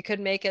we could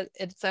make it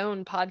its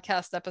own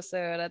podcast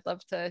episode. I'd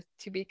love to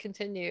be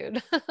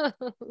continued.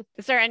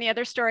 Is there any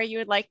other story you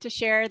would like to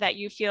share that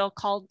you feel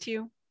called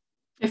to?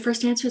 My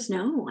first answer is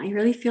no. I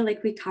really feel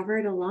like we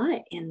covered a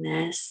lot in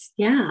this.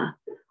 Yeah.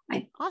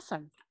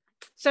 Awesome.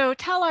 So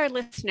tell our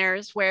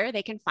listeners where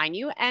they can find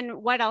you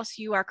and what else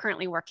you are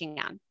currently working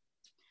on.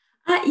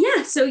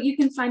 Yeah, so you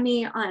can find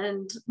me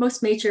on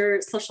most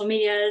major social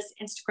medias,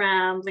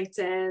 Instagram,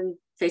 LinkedIn,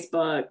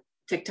 Facebook,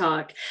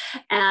 TikTok,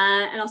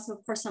 and also,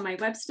 of course, on my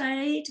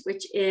website,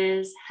 which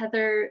is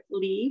Heather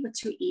Lee with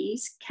 2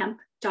 E's,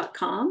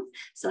 Kemp.com.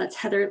 So that's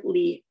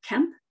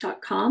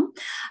heatherleekemp.com.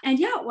 And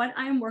yeah, what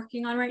I'm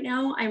working on right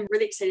now, I'm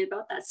really excited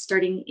about that,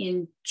 starting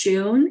in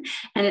June.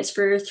 And it's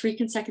for 3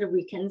 consecutive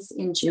weekends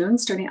in June,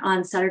 starting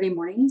on Saturday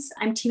mornings.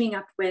 I'm teaming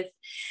up with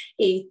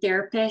a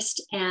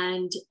therapist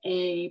and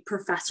a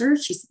professor.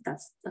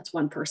 That's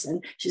one person.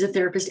 She's a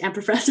therapist and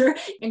professor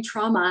in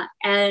trauma.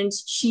 And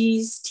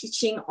she's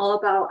teaching all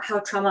about how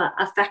trauma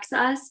affects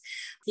us,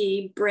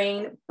 the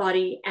brain,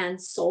 body,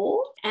 and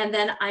soul. And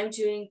then I'm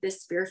doing the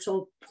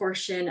spiritual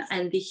portion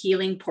and the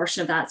healing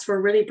portion of that. So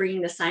we're really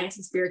bringing the science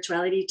and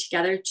spirituality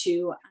together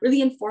to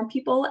really inform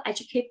people,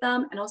 educate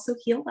them, and also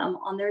heal them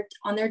on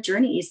their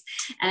journeys.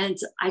 And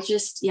I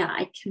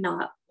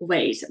cannot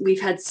wait.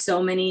 We've had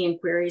so many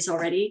inquiries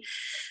already.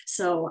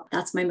 So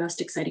that's my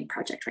most exciting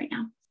project right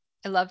now.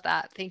 I love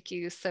that. Thank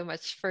you so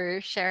much for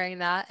sharing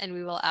that. And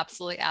we will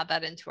absolutely add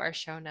that into our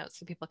show notes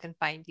so people can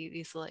find you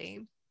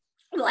easily.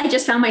 Well, I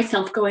just found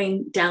myself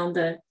going down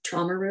the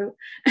trauma route.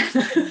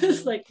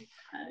 It's like,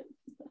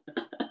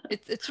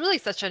 it's really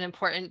such an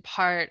important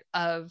part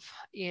of,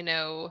 you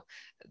know,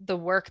 the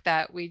work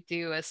that we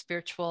do as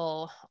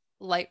spiritual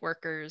light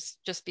workers,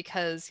 just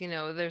because, you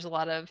know, there's a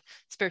lot of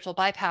spiritual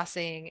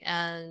bypassing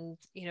and,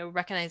 you know,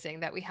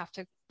 recognizing that we have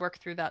to work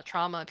through that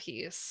trauma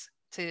piece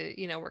to,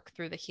 you know, work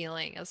through the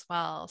healing as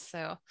well.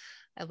 So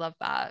I love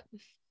that.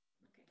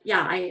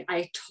 Yeah,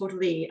 I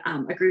totally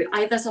agree.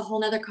 That's a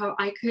whole nother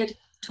I could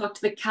talk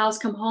to the cows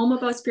come home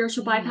about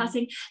spiritual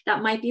bypassing.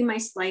 That might be my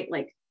slight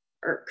like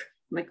irk.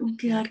 I'm like, oh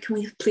God, can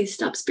we please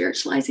stop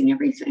spiritualizing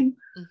everything?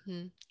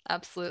 Mm-hmm.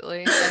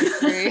 Absolutely. I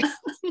agree.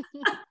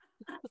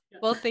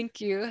 Well, thank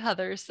you,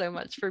 Heather, so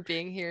much for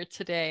being here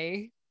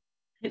today.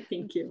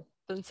 Thank you.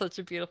 It's been such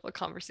a beautiful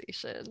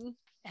conversation.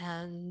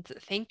 And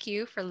thank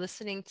you for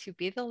listening to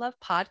Be the Love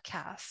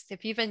podcast.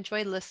 If you've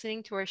enjoyed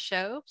listening to our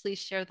show, please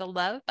share the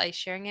love by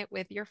sharing it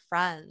with your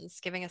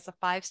friends, giving us a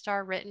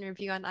 5-star written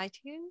review on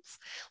iTunes,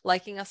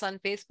 liking us on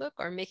Facebook,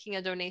 or making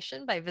a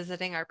donation by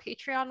visiting our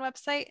Patreon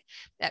website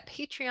at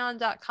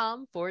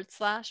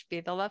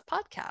patreon.com/Be the Love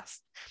podcast.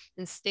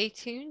 And stay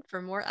tuned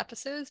for more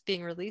episodes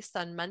being released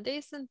on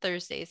Mondays and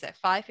Thursdays at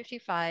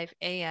 5:55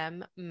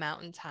 a.m.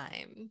 Mountain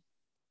Time.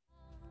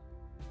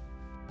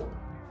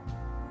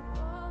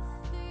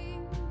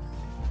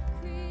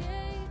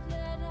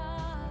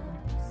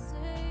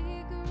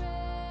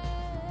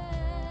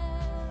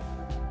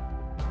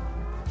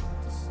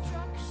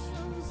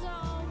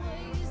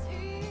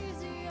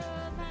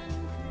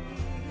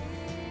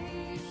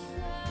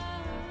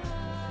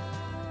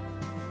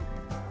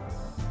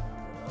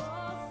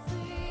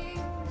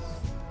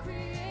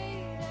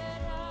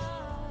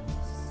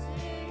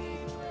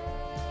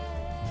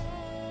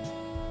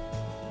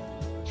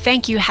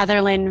 Thank you,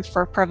 Heatherlyn,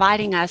 for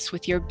providing us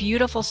with your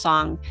beautiful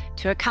song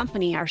to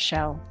accompany our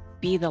show,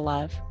 Be the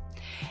Love.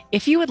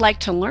 If you would like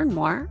to learn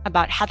more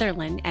about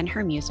Heatherlyn and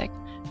her music,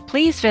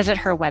 please visit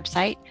her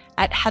website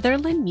at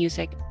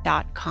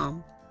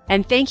heatherlynmusic.com.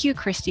 And thank you,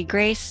 Christy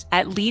Grace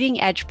at Leading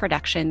Edge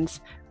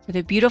Productions, for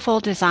the beautiful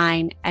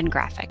design and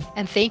graphic.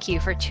 And thank you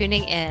for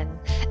tuning in.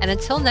 And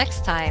until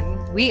next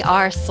time, we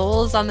are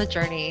souls on the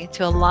journey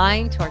to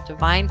align to our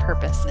divine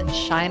purpose and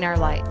shine our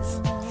lights.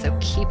 So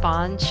keep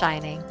on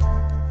shining.